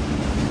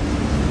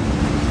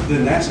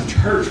 then that's a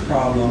church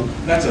problem.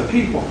 That's a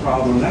people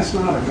problem. That's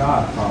not a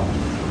God problem.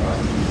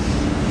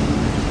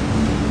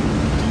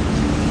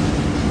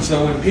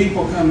 So when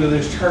people come to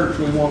this church,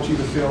 we want you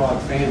to feel like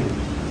family.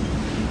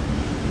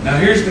 Now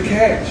here's the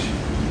catch.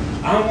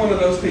 I'm one of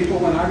those people,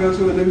 when I go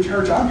to a new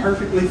church, I'm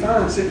perfectly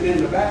fine sitting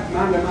in the back,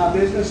 minding my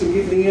business and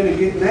getting in and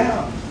getting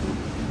out.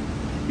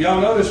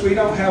 Y'all notice we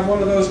don't have one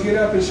of those get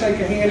up and shake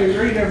a hand and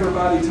greet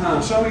everybody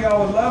times. Some of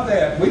y'all would love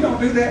that. We don't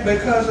do that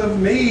because of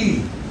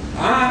me.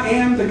 I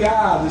am the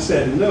guy that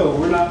said, no,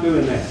 we're not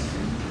doing that.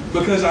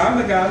 Because I'm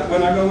the guy that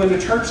when I go into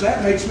church,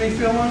 that makes me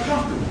feel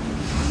uncomfortable.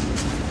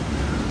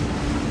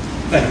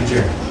 Thank you,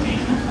 Jerry.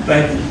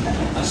 Thank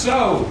you.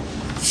 So,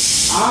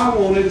 I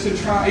wanted to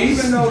try,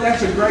 even though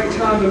that's a great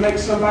time to make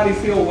somebody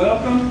feel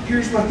welcome,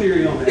 here's my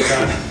theory on that,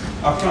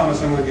 guys. I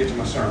promise I'm going to get to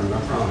my sermon, I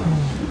promise.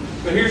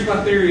 But here's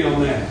my theory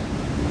on that.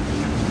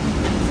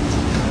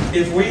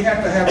 If we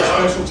have to have a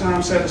special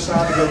time set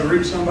aside to go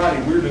greet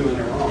somebody, we're doing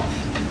it wrong.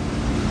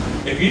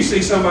 If you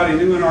see somebody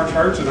new in our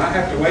church and I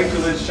have to wait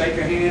till it's shake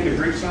a hand to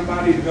greet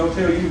somebody, to go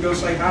tell you to go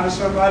say hi to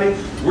somebody,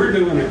 we're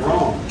doing it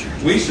wrong.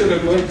 We should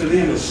have went to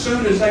them as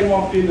soon as they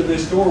walked into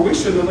this door. We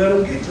should have let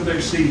them get to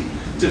their seat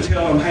to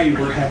tell them, hey,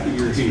 we're happy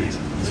you're here.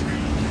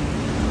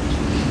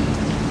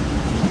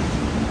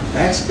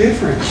 That's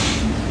different.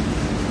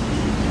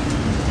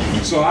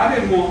 So I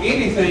didn't want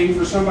anything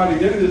for somebody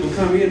new that would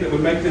come in that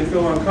would make them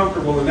feel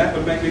uncomfortable, and that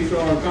would make me feel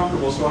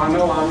uncomfortable. So I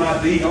know I'm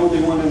not the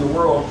only one in the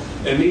world,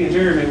 and me and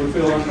Jeremy would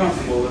feel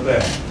uncomfortable with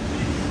that.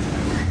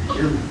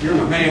 You're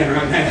my man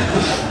right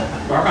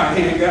now. My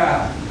right-hand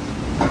guy.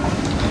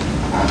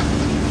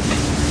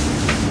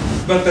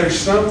 But there's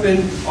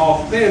something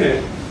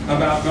authentic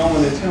about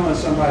going and telling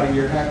somebody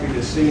you're happy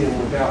to see them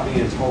without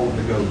being told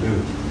to go do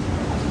it.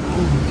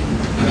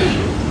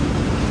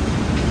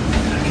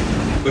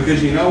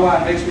 Because you know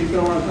why it makes me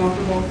feel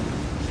uncomfortable?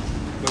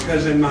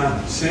 Because in my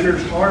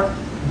sinner's heart,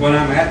 when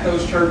I'm at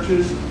those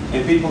churches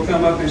and people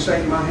come up and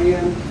shake my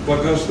hand,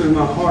 what goes through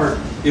my heart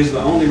is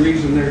the only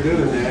reason they're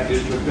doing that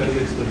is because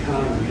it's the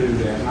time to do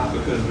that, not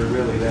because they're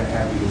really that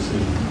happy to see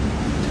me.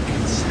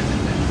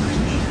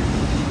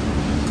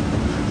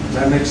 Does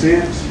that make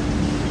sense?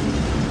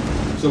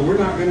 So we're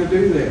not going to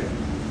do that.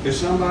 If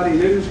somebody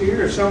new's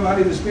here, if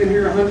somebody that's been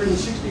here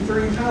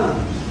 163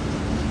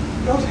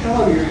 times, go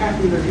tell them you're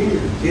happy they're here.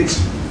 It's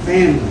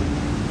family.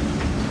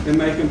 And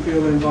make them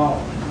feel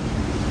involved.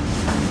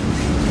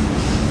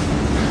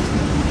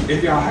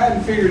 If y'all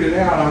hadn't figured it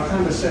out, I'm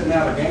kind of setting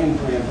out a game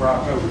plan for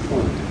October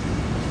 20th.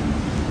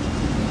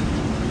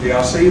 Do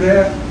y'all see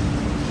that?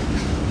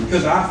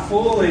 Because I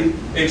fully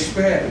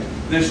expect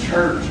this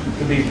church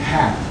to be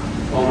packed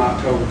on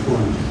October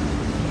 20th.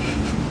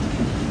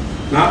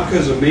 Not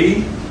because of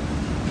me,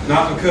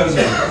 not because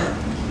of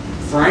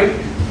Frank,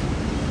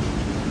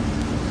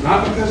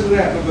 not because of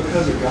that, but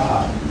because of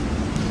God.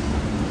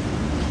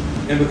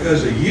 And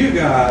because of you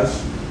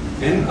guys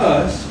and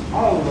us,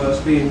 all of us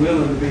being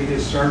willing to be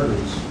His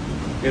servants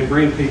and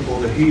bring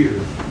people to hear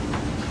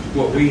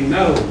what we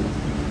know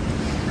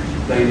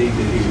they need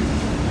to hear.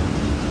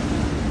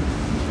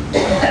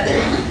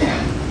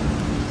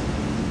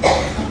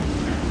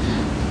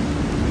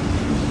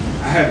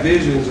 I have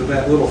visions of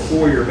that little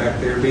foyer back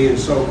there being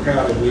so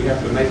crowded we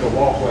have to make a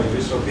walkway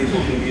just so people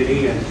can get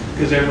in,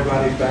 because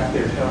everybody's back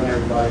there telling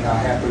everybody how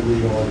happy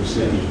we are to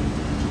see you.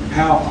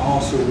 How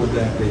awesome would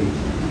that be?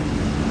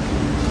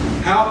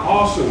 How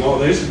awesome, oh,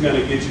 this is going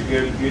to get you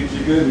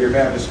good in your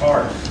Baptist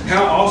heart.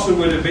 How awesome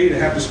would it be to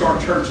have to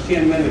start church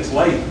 10 minutes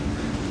late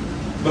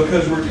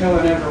because we're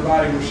telling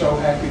everybody we're so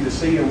happy to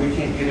see them, we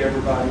can't get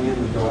everybody in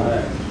the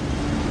door.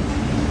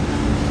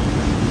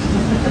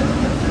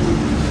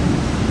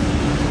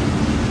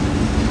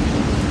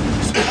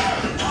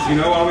 You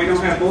know why we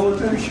don't have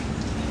bulletins?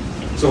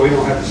 So we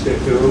don't have to stick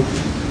to them.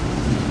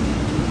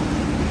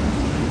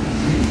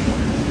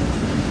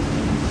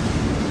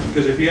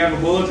 Because if you have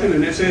a bulletin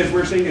and it says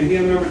we're singing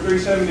hymn number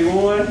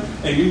 371,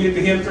 and you get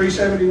to hymn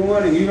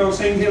 371 and you don't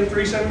sing hymn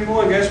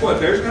 371, guess what?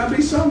 There's going to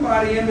be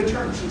somebody in the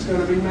church that's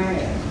going to be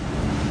mad.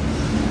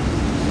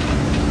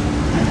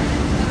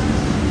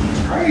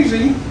 It's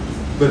crazy,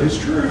 but it's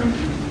true.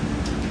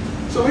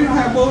 So we don't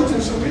have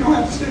bulletins, so we don't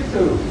have to stick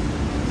to them.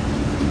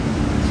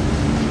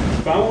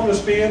 If I want to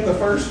spend the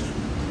first,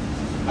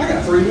 I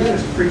got 3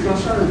 minutes to preach my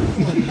sermon.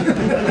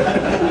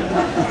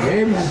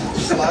 Amen.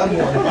 Slide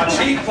one. My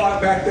cheat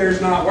clock back there is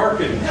not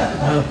working.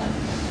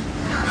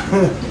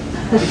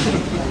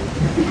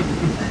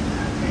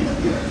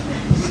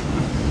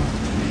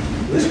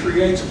 This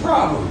creates a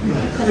problem.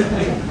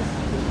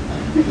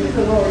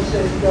 The Lord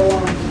says go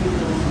on.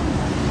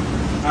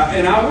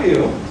 And I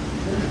will,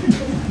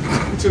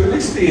 to an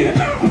extent.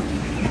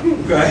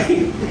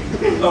 Okay?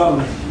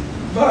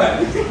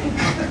 But,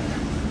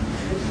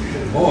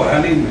 boy,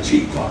 I need my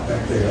cheat clock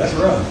back there. That's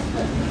rough.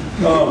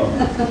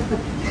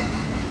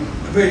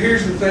 But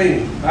here's the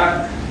thing.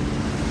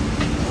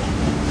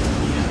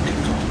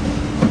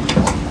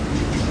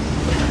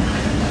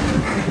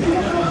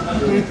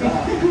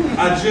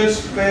 I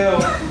just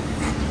felt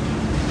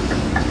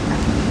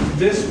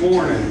this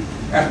morning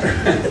after.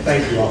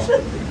 Thank you,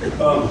 Austin.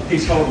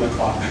 He's holding the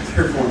clock back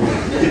there for me.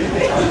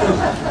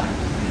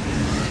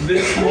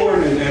 This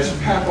morning, as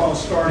Papa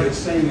started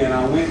singing,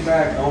 I went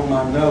back on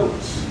my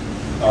notes.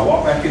 I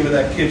walked back into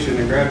that kitchen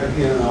and grabbed a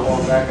pen, and I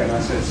walked back and I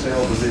said,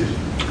 "Cell division."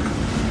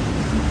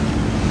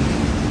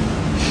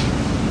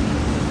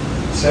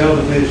 Cell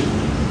division.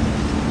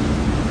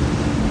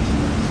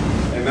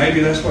 And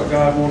maybe that's what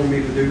God wanted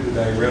me to do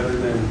today, rather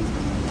than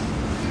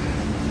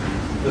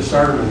the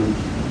sermon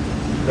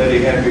that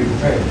He had me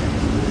prepared.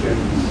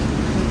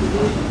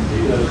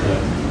 He does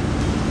that.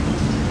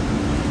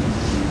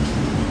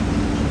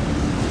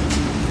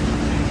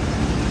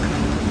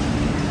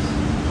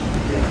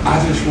 I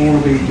just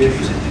want to be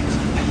different.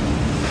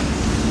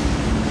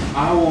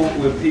 I want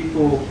when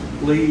people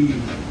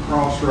leave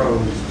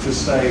Crossroads to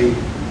say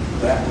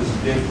that was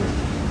different.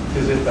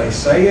 Because if they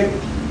say it,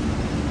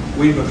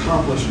 we've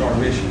accomplished our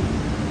mission.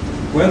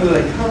 Whether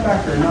they come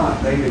back or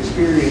not, they've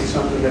experienced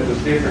something that was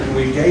different, and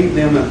we gave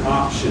them an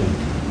option.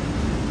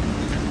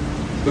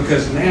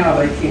 Because now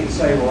they can't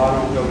say, well, I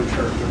don't go to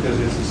church because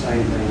it's the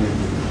same thing every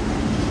week.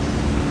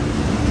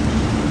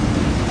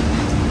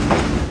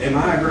 Am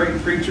I a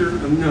great preacher?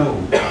 No.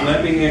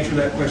 Let me answer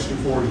that question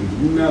for you.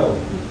 No.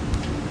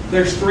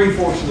 There's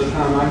 3/4 of the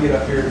time I get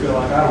up here and feel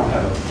like I don't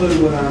have a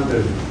clue what I'm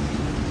doing.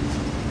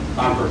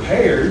 I'm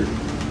prepared.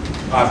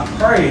 I've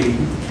prayed.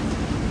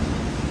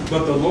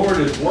 But the Lord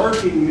is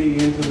working me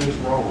into this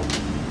role.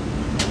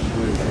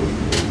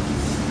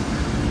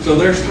 So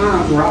there's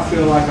times where I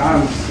feel like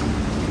I'm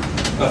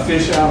a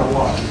fish out of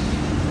water.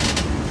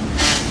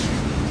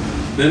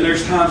 Then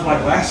there's times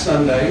like last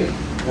Sunday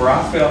where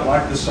I felt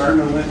like the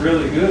sermon went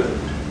really good.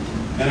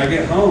 And I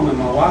get home and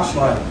my wife's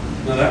like,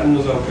 no, that one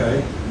was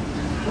okay.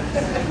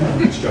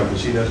 I'm just joking,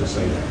 she doesn't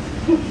say that.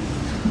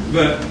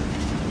 But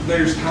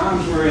there's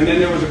times where, and then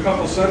there was a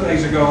couple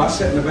Sundays ago, I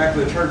sat in the back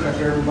of the church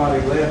after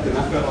everybody left, and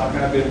I felt like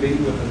I'd been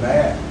beaten with a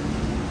bat.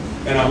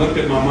 And I looked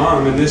at my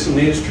mom, and this one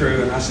is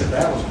true, and I said,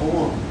 that was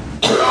horrible.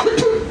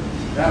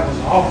 That was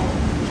awful.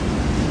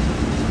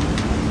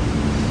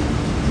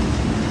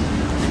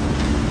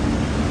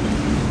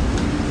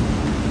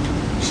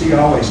 She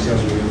always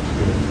tells me it was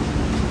good.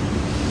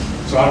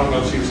 So I don't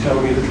know if she was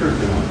telling me the truth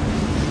or not.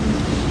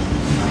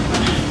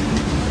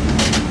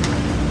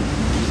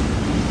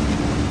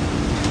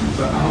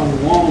 But I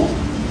want,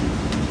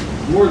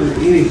 more than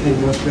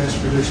anything, what's best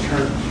for this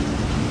church.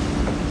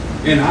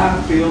 And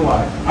I feel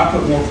like I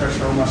put more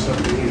pressure on myself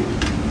than anyone.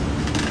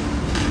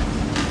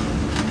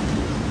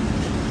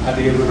 I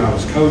did when I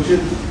was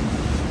coaching.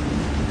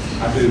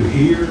 I do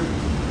here.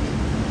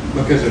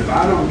 Because if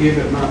I don't give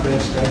it my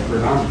best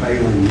effort, I'm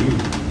failing you.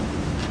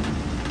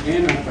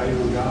 And I'm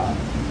failing God.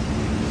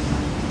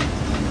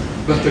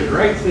 But the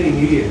great thing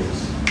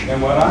is,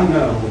 and what I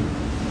know,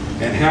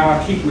 and how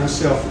I keep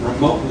myself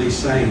remotely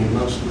sane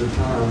most of the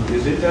time,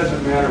 is it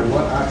doesn't matter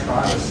what I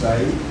try to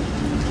say.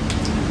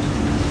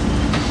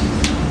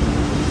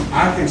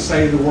 I can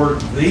say the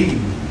word "the,"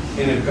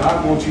 and if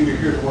God wants you to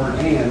hear the word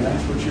 "and,"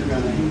 that's what you're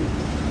going to hear.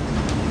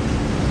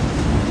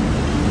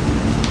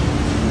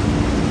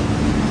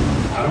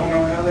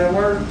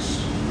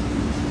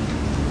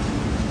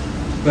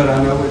 but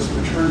I know it's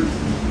the truth.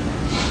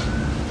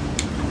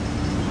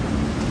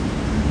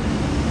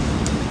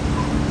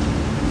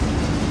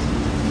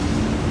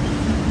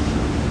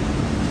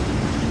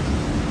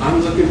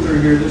 I'm looking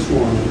through here this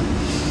morning,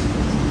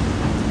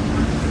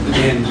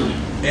 and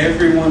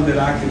everyone that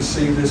I can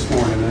see this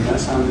morning,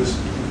 unless I'm just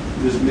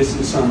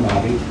missing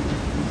somebody,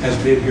 has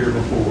been here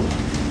before.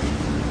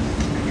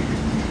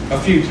 A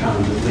few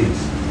times at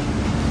least.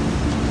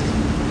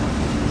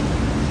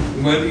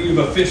 Whether you've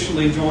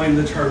officially joined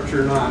the church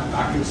or not,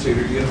 I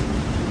consider you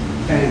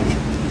family.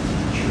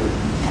 Sure.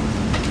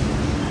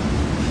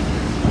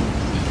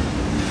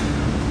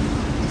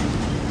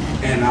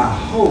 And I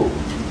hope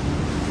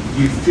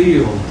you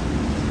feel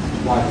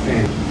like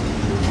family.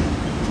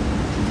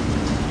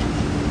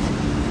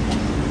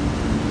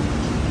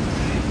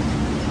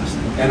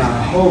 And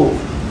I hope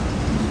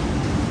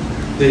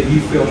that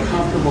you feel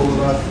comfortable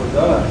enough with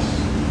us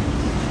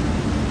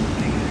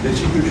that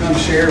you can come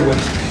share with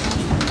us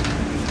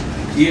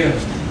if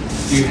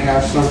you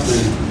have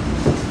something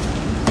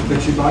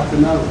that you'd like to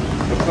know,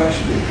 a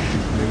question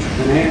that you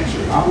can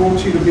answer. I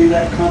want you to be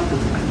that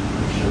comfortable.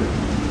 Sure.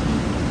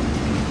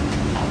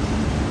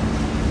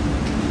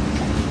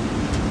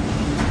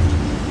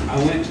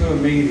 I went to a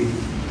meeting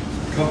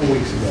a couple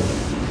weeks ago,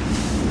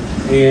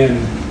 and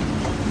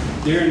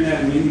during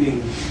that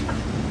meeting,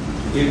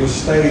 it was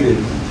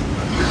stated,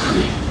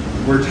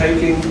 we're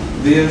taking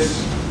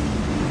this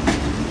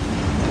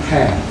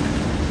path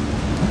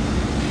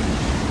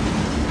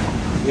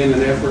in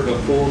an effort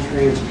of full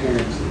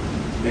transparency.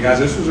 Now guys,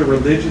 this was a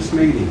religious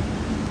meeting,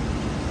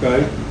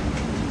 okay?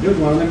 It was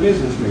one of the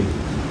business meetings.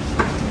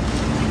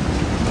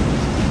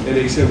 And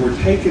he said, we're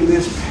taking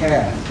this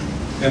path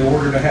in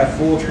order to have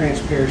full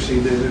transparency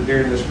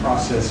during this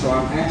process. So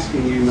I'm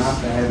asking you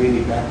not to have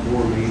any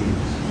backdoor meetings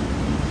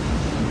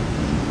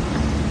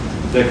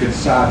that could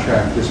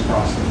sidetrack this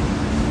process.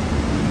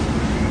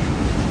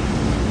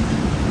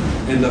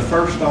 And the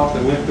first thought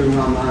that went through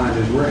my mind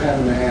is we're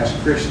having to ask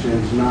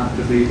Christians not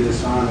to be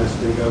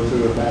dishonest and go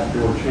through a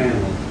backdoor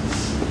channel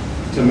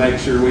to make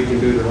sure we can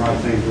do the right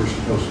things we're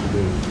supposed to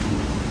do.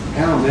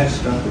 How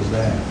messed up is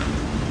that?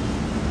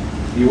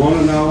 You want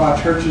to know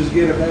why churches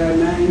get a bad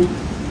name?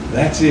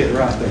 That's it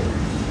right there.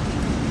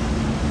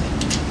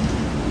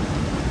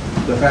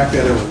 The fact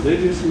that a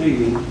religious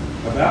meeting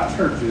about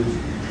churches,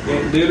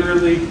 it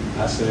literally,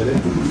 I said it,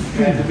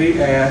 had to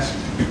be asked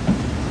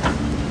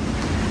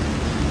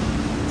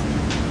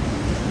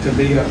to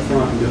be up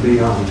front and to be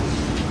honest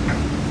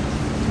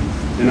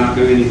and not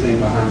do anything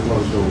behind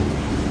closed doors.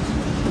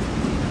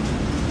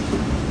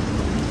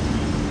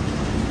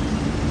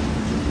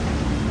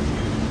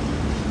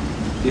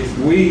 If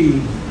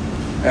we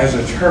as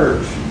a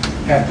church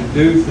have to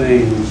do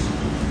things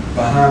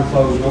behind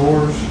closed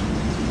doors,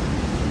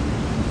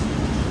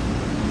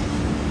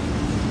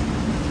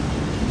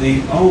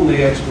 the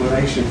only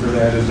explanation for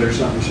that is there's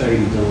something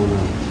shady going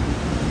on.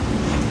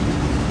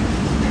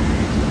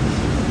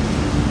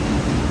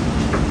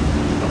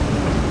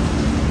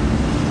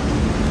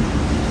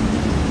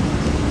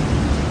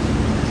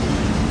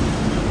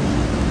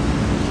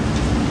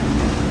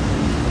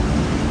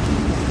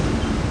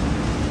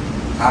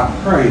 I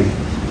pray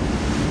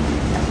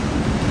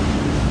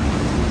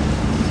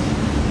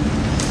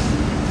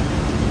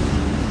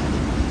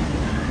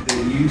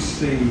that you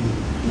see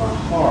my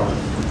heart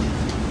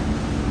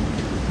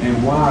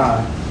and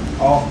why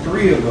all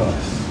three of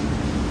us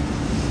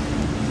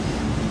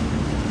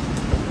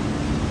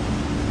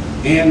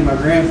and my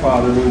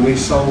grandfather, when we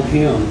sold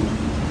him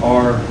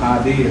our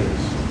ideas,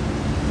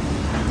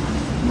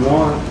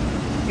 want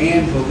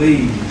and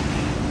believe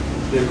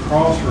that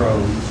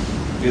Crossroads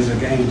is a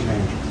game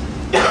changer.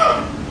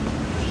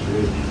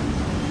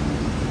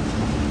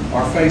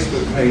 Our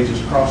Facebook page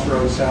is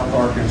Crossroads South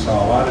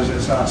Arkansas. Why does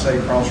it not say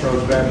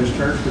Crossroads Baptist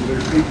Church? Because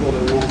there's people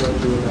that won't go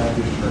to a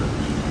Baptist church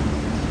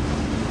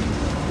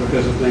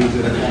because of things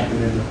that have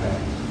happened in the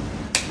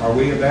past. Are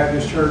we a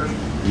Baptist church?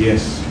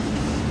 Yes.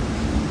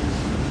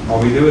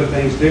 Are we doing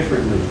things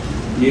differently?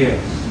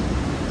 Yes.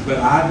 But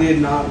I did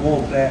not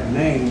want that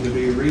name to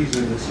be a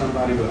reason that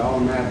somebody would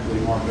automatically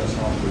mark us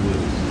off the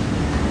list.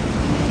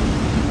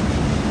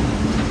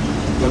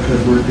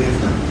 Because we're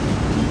different.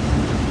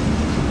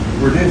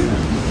 We're different.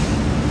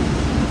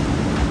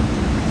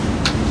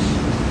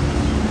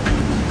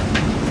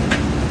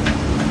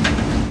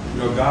 You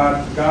know,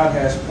 God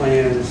has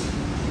plans,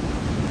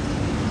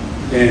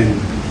 and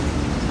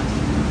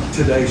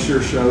today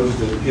sure shows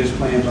that His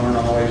plans aren't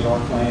always our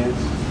plans.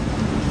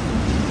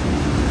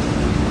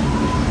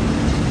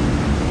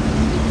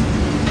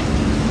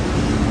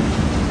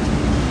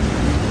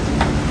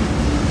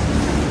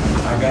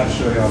 I got to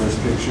show y'all this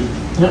picture,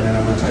 and then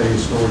I'm going to tell you a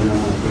story and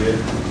I'm going to quit.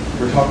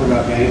 We're talking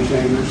about game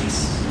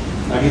changers.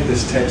 I get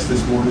this text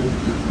this morning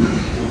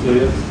from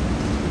Cliff.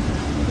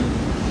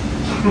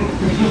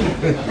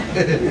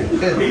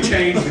 He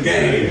changed the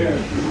game.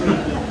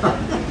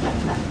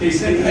 He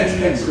sent that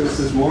text to us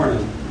this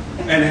morning.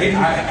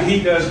 And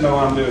he does know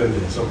I'm doing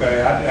this,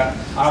 okay?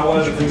 I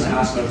was at least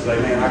nice enough to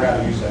say, man, I got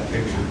to use that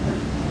picture.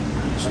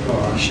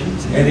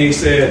 And he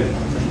said,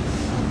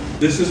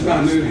 This is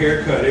my new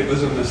haircut. It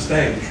was a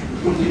mistake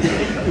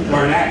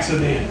or an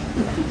accident.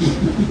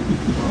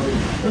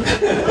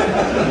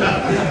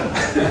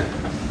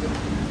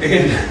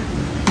 and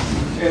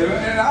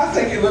I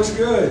think it looks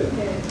good.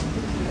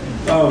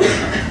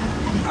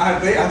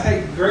 I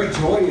take great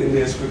joy in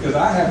this because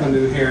I have a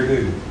new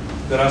hairdo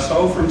that I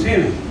stole from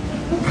Timmy.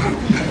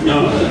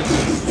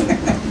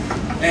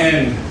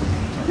 And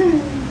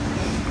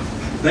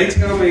they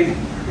tell me,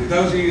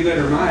 those of you that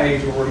are my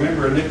age will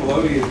remember a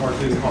Nickelodeon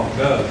cartoon called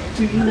Doug.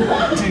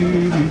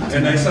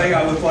 And they say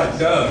I look like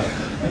Doug.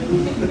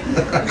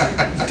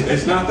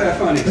 It's not that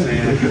funny,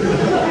 Sam.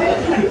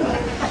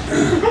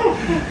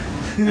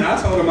 And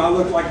I told him I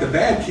looked like the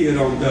bad kid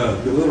on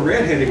Doug, the little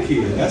redheaded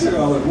kid. That's who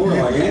I look more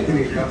like.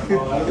 Anthony's got to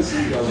fall out of his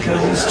seat.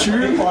 Because it's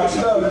true. He watched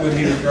Doug when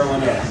he was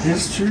growing up.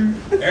 It's true.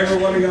 Every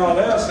one of y'all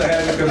else that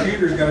has a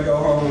computer is going to go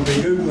home and be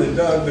Googling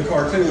Doug the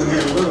cartoon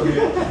here in a little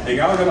bit. And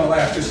y'all are going to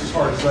laugh just as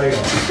hard as they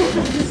are.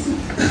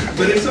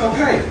 But it's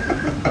okay.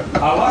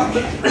 I like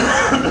it.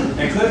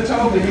 And Cliff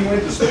told me he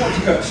went to Sports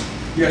Cuts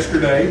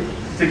yesterday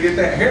to get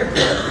that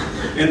haircut.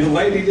 And the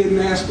lady didn't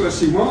ask what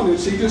she wanted.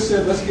 She just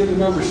said, let's get a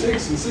number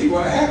 6 and see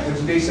what happens.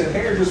 And he said,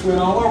 hair just went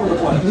all over the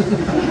place.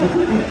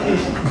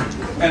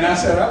 And I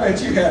said, I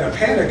bet you had a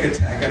panic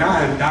attack. And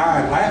I am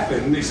dying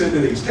laughing. And he sent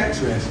me these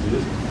text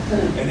messages.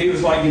 And he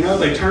was like,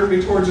 they turned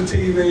me towards the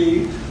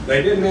TV.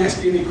 They didn't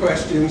ask any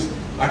questions.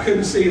 I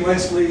couldn't see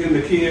Leslie and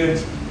the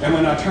kids. And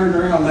when I turned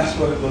around, that's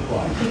what it looked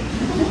like.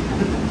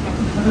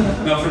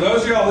 Now, for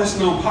those of y'all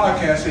listening on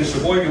podcasts in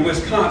Sheboygan,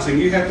 Wisconsin,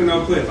 you have to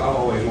know Cliff. I've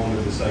always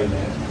wanted to say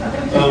that.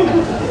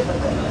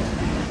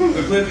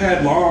 But Cliff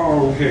had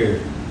long hair.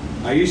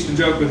 I used to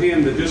joke with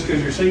him that just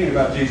because you're singing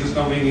about Jesus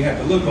don't mean you have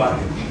to look like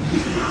him.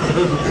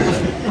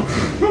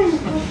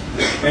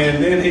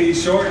 And then he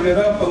shortened it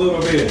up a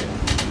little bit.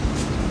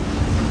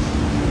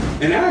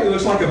 And now he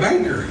looks like a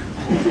banker.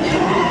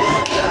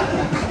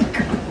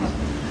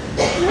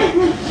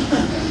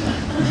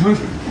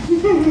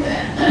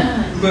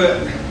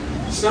 But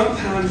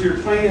sometimes your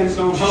plans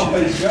don't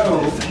always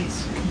go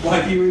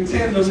like you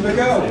intend them to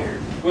go.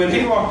 When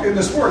he walked in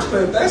the sports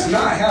clip, that's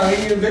not how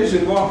he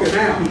envisioned walking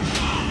out.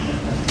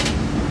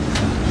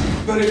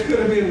 But it could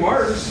have been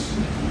worse.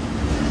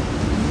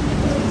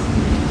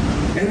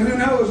 And who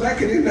knows, that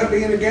could end up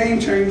being a game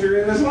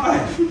changer in his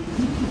life.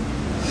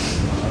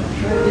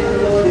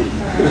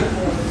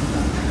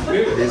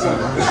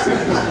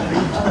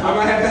 I'm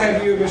going to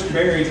have you and Mr.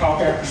 Barry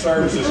talk after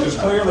services because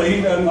clearly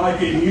he doesn't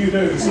like it and you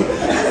do. So.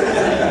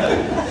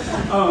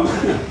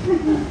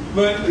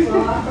 But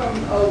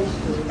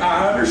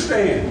I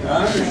understand.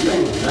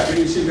 That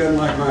means she doesn't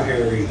like my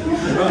hair either.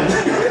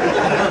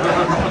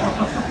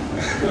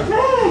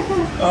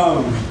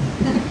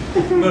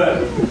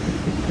 But,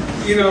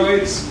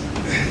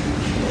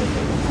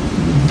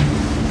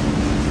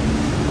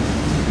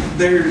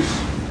 there's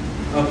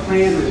a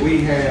plan that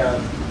we have,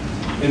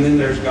 and then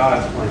there's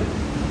God's plan.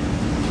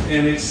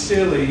 And it's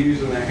silly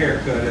using a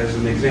haircut as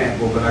an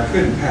example, but I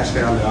couldn't pass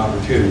down the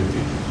opportunity.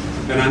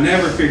 And I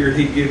never figured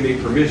he'd give me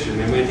permission.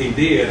 And when he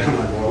did, I'm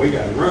like, well, we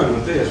got to run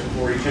with this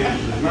before he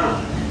changes his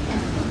mind.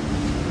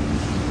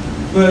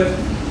 But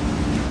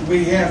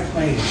we have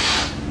plans.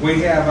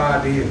 We have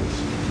ideas.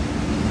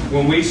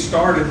 When we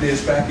started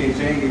this back in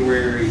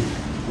January,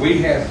 we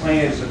had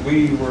plans that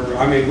we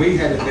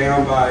had it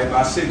down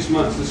by 6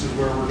 months, this is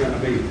where we're going to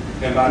be.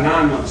 And by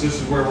 9 months, this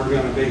is where we're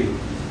going to be.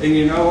 And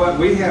you know what?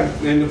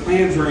 And the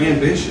plans were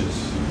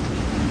ambitious.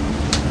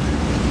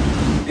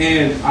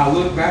 And I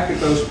look back at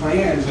those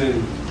plans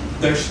and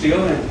they're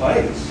still in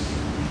place.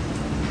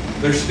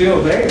 They're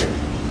still there.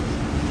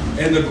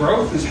 And the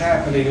growth is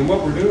happening and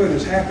what we're doing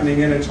is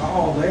happening and it's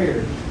all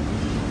there.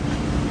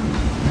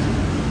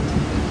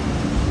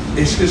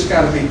 It's just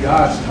got to be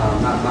God's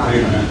time, not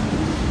mine.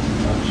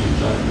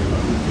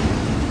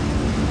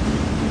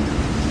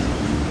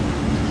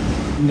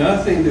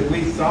 Nothing that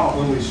we thought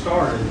when we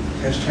started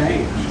has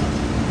changed.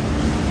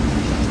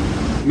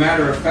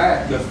 Matter of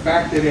fact, the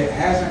fact that it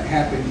hasn't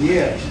happened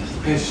yet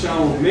has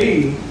shown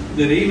me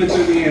that even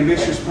through the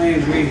ambitious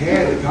plans we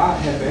had, that God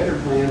had better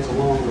plans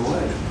along the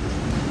way.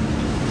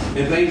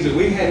 And things that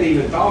we hadn't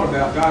even thought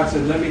about, God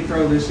said, let me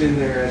throw this in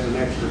there as an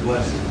extra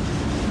blessing.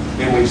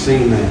 And we've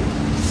seen that.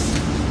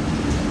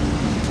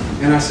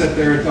 And I sat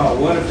there and thought,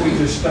 what if we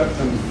just stuck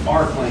to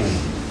our plan?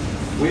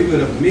 We would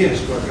have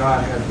missed what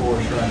God had for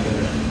us right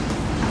there.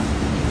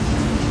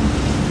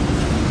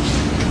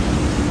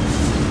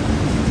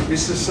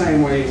 It's the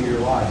same way in your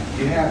life.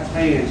 You have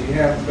plans, you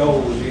have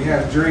goals, you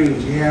have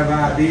dreams, you have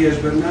ideas,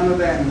 but none of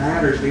that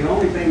matters. The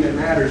only thing that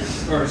matters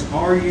is,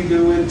 are you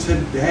doing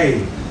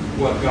today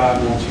what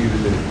God wants you to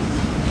do?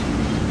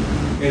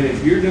 And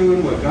if you're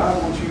doing what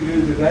God wants you to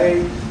do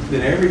today,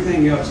 then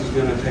everything else is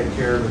going to take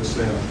care of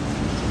itself.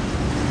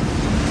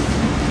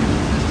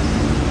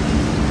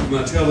 I'm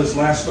going to tell this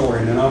last story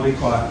and then I'll be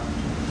quiet.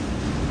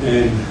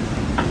 And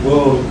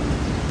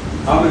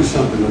I'll do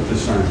something with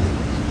this sermon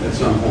at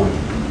some point.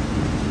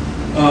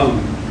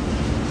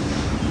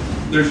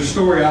 There's a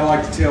story I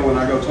like to tell when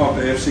I go talk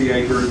to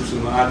FCA groups,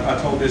 and I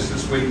told this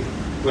week.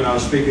 when I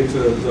was speaking to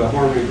the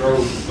Harmony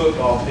Grove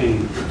football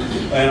team.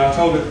 And I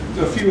told it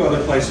to a few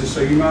other places,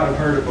 so you might have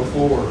heard it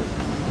before.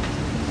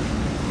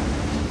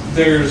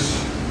 There's,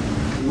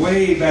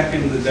 way back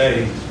in the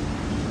day,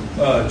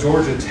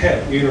 Georgia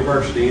Tech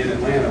University in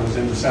Atlanta was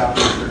in the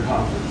Southeastern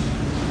Conference.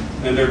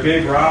 And their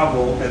big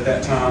rival at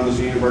that time was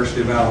the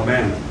University of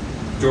Alabama.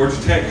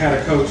 Georgia Tech had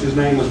a coach, his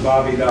name was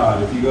Bobby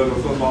Dodd. If you go to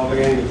a football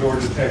game at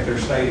Georgia Tech, their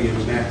stadium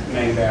is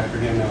named after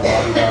him now,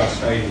 Bobby Dodd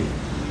Stadium.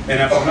 And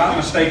if I'm not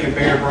mistaken,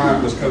 Bear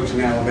Bryant was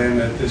coaching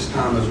Alabama at this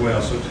time as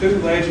well. So two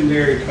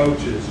legendary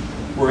coaches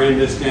were in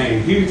this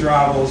game. Huge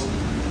rivals,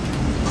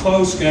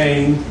 close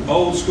game,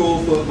 old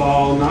school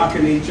football,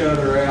 knocking each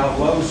other out,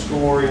 low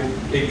scoring.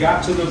 It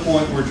got to the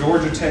point where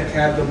Georgia Tech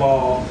had the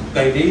ball.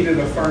 They needed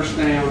a first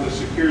down to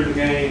secure the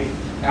game.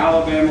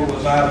 Alabama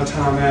was out of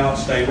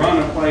timeouts. They run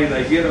a play,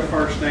 they get a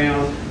first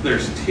down.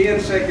 There's 10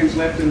 seconds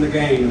left in the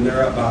game, and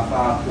they're up by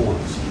 5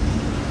 points.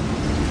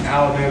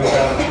 Alabama's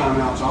out of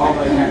timeouts. All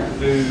they have to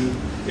do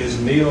is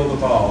kneel the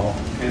ball,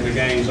 and the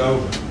game's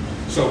over.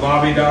 So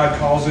Bobby Dodd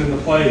calls in the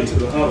play to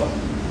the huddle.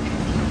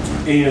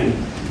 And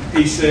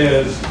he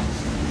says,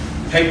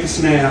 take the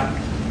snap,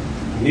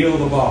 kneel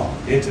the ball.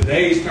 In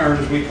today's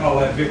terms, we call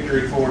that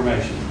victory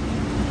formation.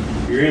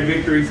 If you're in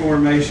victory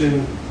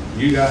formation,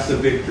 you got the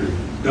victory.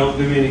 Don't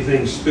do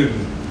anything stupid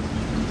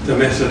to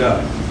mess it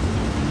up.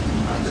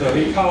 So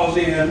he calls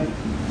in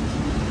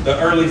the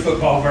early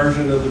football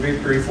version of the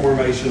victory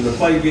formation. The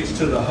play gets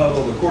to the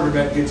huddle. The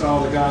quarterback gets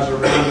all the guys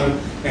around him,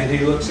 and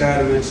he looks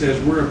at him and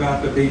says, we're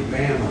about to beat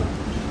Bama.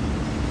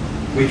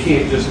 We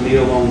can't just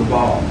kneel on the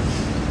ball.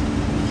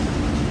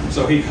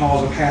 So he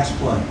calls a pass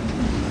play.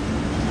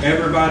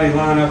 Everybody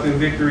line up in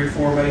victory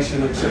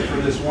formation except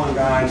for this one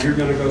guy, and you're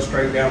going to go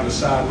straight down the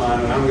sideline,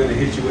 and I'm going to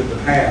hit you with the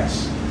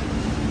pass.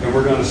 And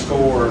we're going to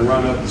score and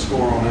run up the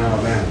score on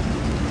Alabama.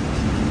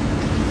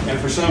 And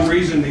for some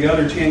reason, the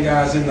other 10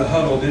 guys in the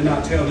huddle did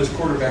not tell this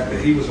quarterback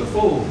that he was a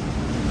fool.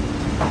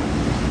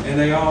 And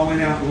they all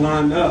went out and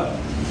lined up.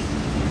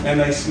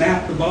 And they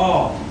snapped the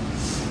ball.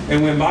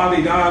 And when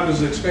Bobby Dodd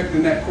was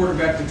expecting that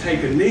quarterback to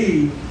take a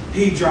knee,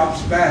 he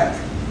drops back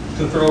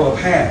to throw a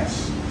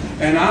pass.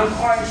 And I'm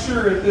quite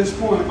sure at this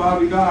point,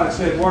 Bobby Dodd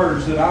said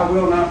words that I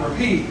will not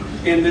repeat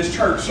in this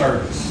church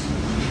service.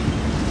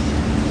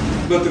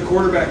 But the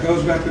quarterback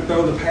goes back to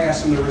throw the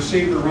pass, and the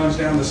receiver runs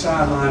down the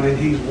sideline, and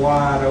he's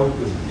wide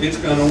open. It's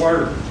going to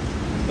work.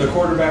 The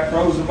quarterback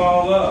throws the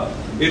ball up.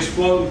 It's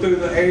floating through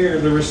the air.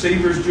 The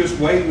receiver's just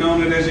waiting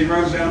on it as he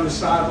runs down the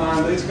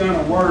sideline. It's going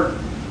to work.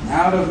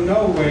 Out of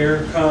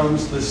nowhere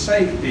comes the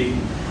safety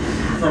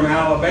from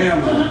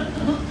Alabama,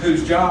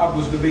 whose job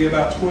was to be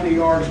about 20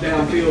 yards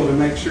downfield and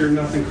make sure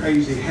nothing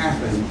crazy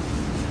happened.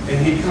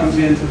 And he comes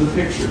into the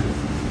picture.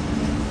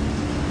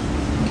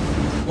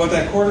 What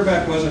that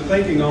quarterback wasn't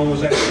thinking on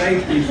was that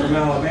safety from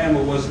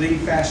Alabama was the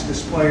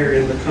fastest player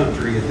in the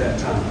country at that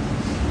time.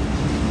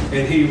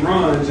 And he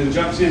runs and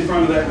jumps in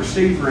front of that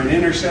receiver and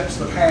intercepts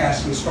the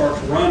pass and starts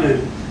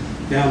running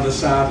down the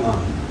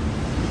sideline.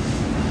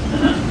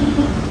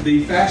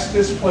 The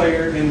fastest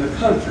player in the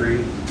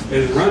country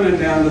is running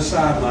down the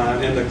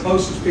sideline, and the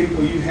closest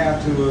people you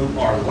have to him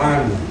are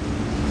linemen.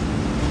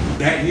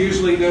 That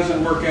usually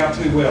doesn't work out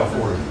too well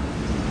for him.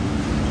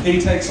 He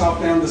takes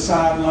off down the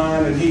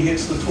sideline, and he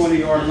hits the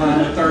 20-yard line,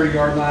 the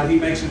 30-yard line. He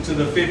makes it to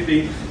the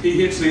 50.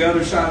 He hits the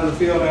other side of the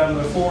field out of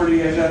the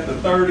 40. He's at the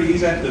 30.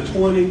 He's at the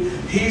 20.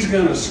 He's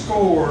going to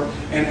score,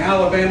 and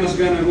Alabama's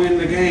going to win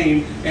the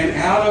game. And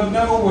out of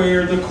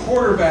nowhere, the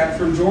quarterback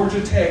from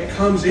Georgia Tech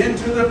comes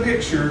into the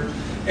picture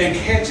and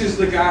catches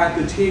the guy at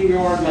the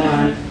 10-yard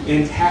line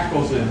and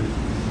tackles him.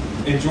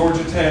 And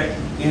Georgia Tech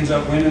ends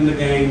up winning the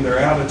game. They're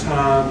out of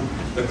time.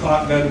 Their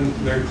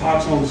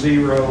clock's on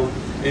 0.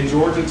 And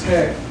Georgia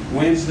Tech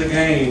wins the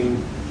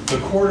game. The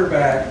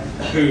quarterback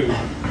who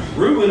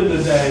ruined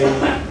the day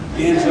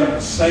ends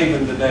up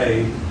saving the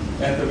day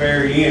at the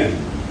very end.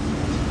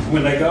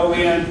 When they go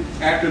in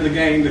after the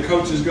game, the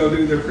coaches go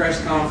do their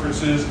press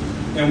conferences,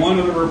 and one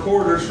of the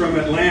reporters from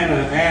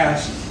Atlanta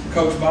asked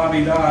Coach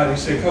Bobby Dodd, he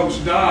said,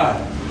 Coach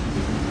Dodd,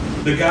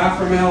 the guy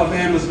from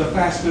Alabama is the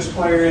fastest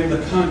player in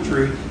the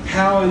country.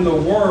 How in the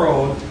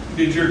world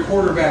did your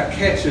quarterback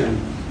catch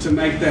him to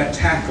make that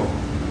tackle?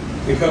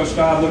 And Coach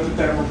Dodd looked at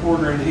that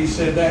reporter and he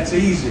said, that's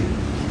easy.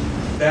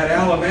 That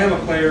Alabama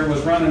player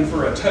was running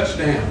for a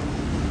touchdown.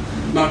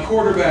 My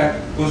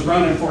quarterback was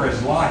running for his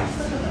life.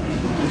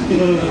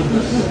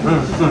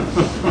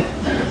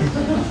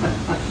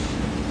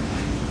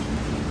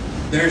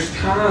 There's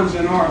times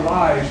in our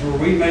lives where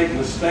we make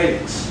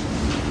mistakes,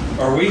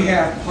 or we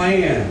have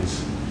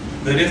plans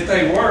that if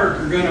they work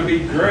are going to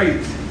be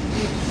great.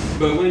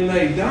 But when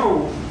they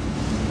don't,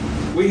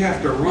 we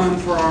have to run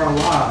for our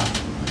life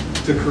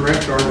to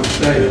correct our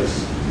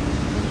mistakes.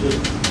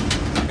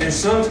 And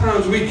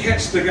sometimes we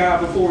catch the guy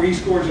before he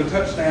scores a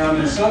touchdown,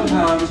 and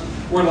sometimes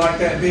we're like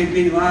that big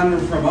D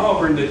lineman from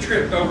Auburn that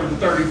tripped over the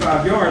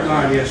 35-yard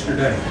line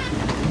yesterday.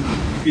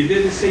 If you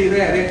didn't see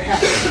that, it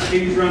happened.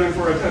 He's running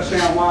for a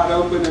touchdown wide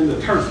open, and the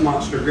turf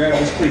monster grabbed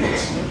his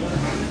cleats,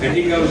 and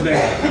he goes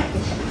down.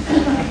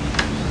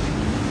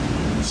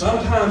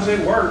 Sometimes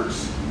it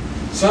works.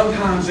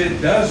 Sometimes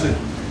it doesn't.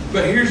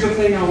 But here's the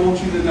thing I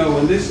want you to know,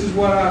 and this is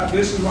why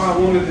I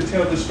wanted to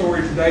tell the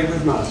story today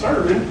with my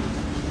sermon,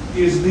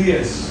 is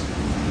this.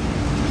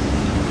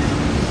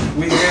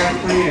 We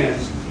have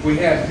plans, we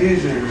have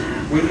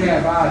visions, we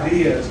have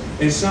ideas,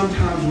 and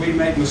sometimes we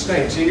make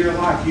mistakes. In your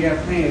life, you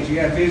have plans, you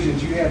have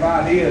visions, you have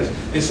ideas,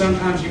 and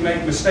sometimes you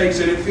make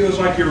mistakes, and it feels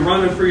like you're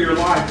running for your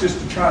life just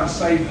to try to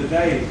save the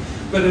day.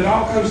 But it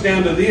all comes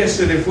down to this,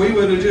 that if we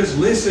would have just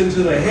listened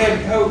to the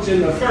head coach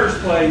in the first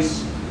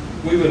place,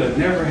 we would have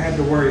never had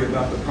to worry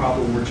about the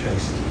problem we're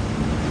chasing.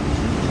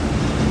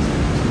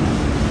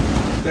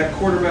 If that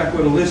quarterback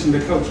would have listened to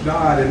Coach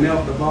Dodd and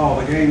knelt the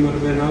ball, the game would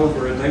have been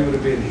over and they would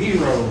have been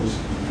heroes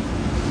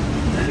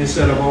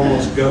instead of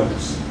almost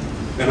goats.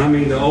 And I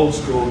mean the old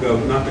school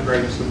goat, not the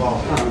greatest of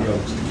all time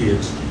goats, the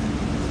kids.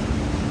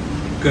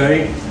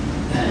 Okay?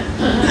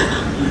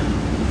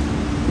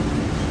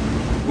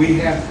 We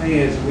have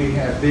plans and we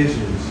have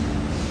visions,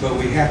 but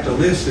we have to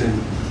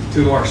listen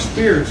to our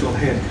spiritual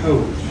head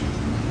coach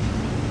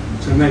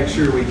to make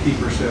sure we keep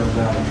ourselves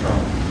out of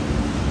trouble.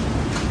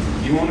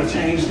 You want to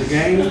change the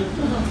game?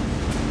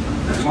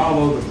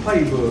 Follow the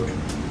playbook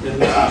and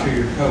listen to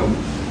your coach,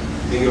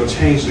 and you'll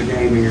change the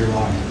game in your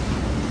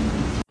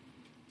life.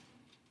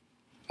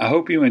 I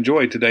hope you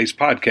enjoyed today's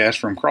podcast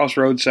from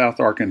Crossroads, South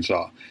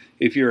Arkansas.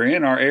 If you are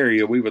in our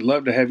area, we would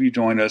love to have you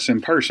join us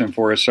in person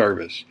for a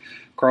service.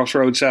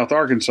 Crossroads, South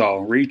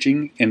Arkansas,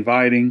 reaching,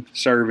 inviting,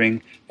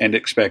 serving, and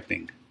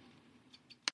expecting.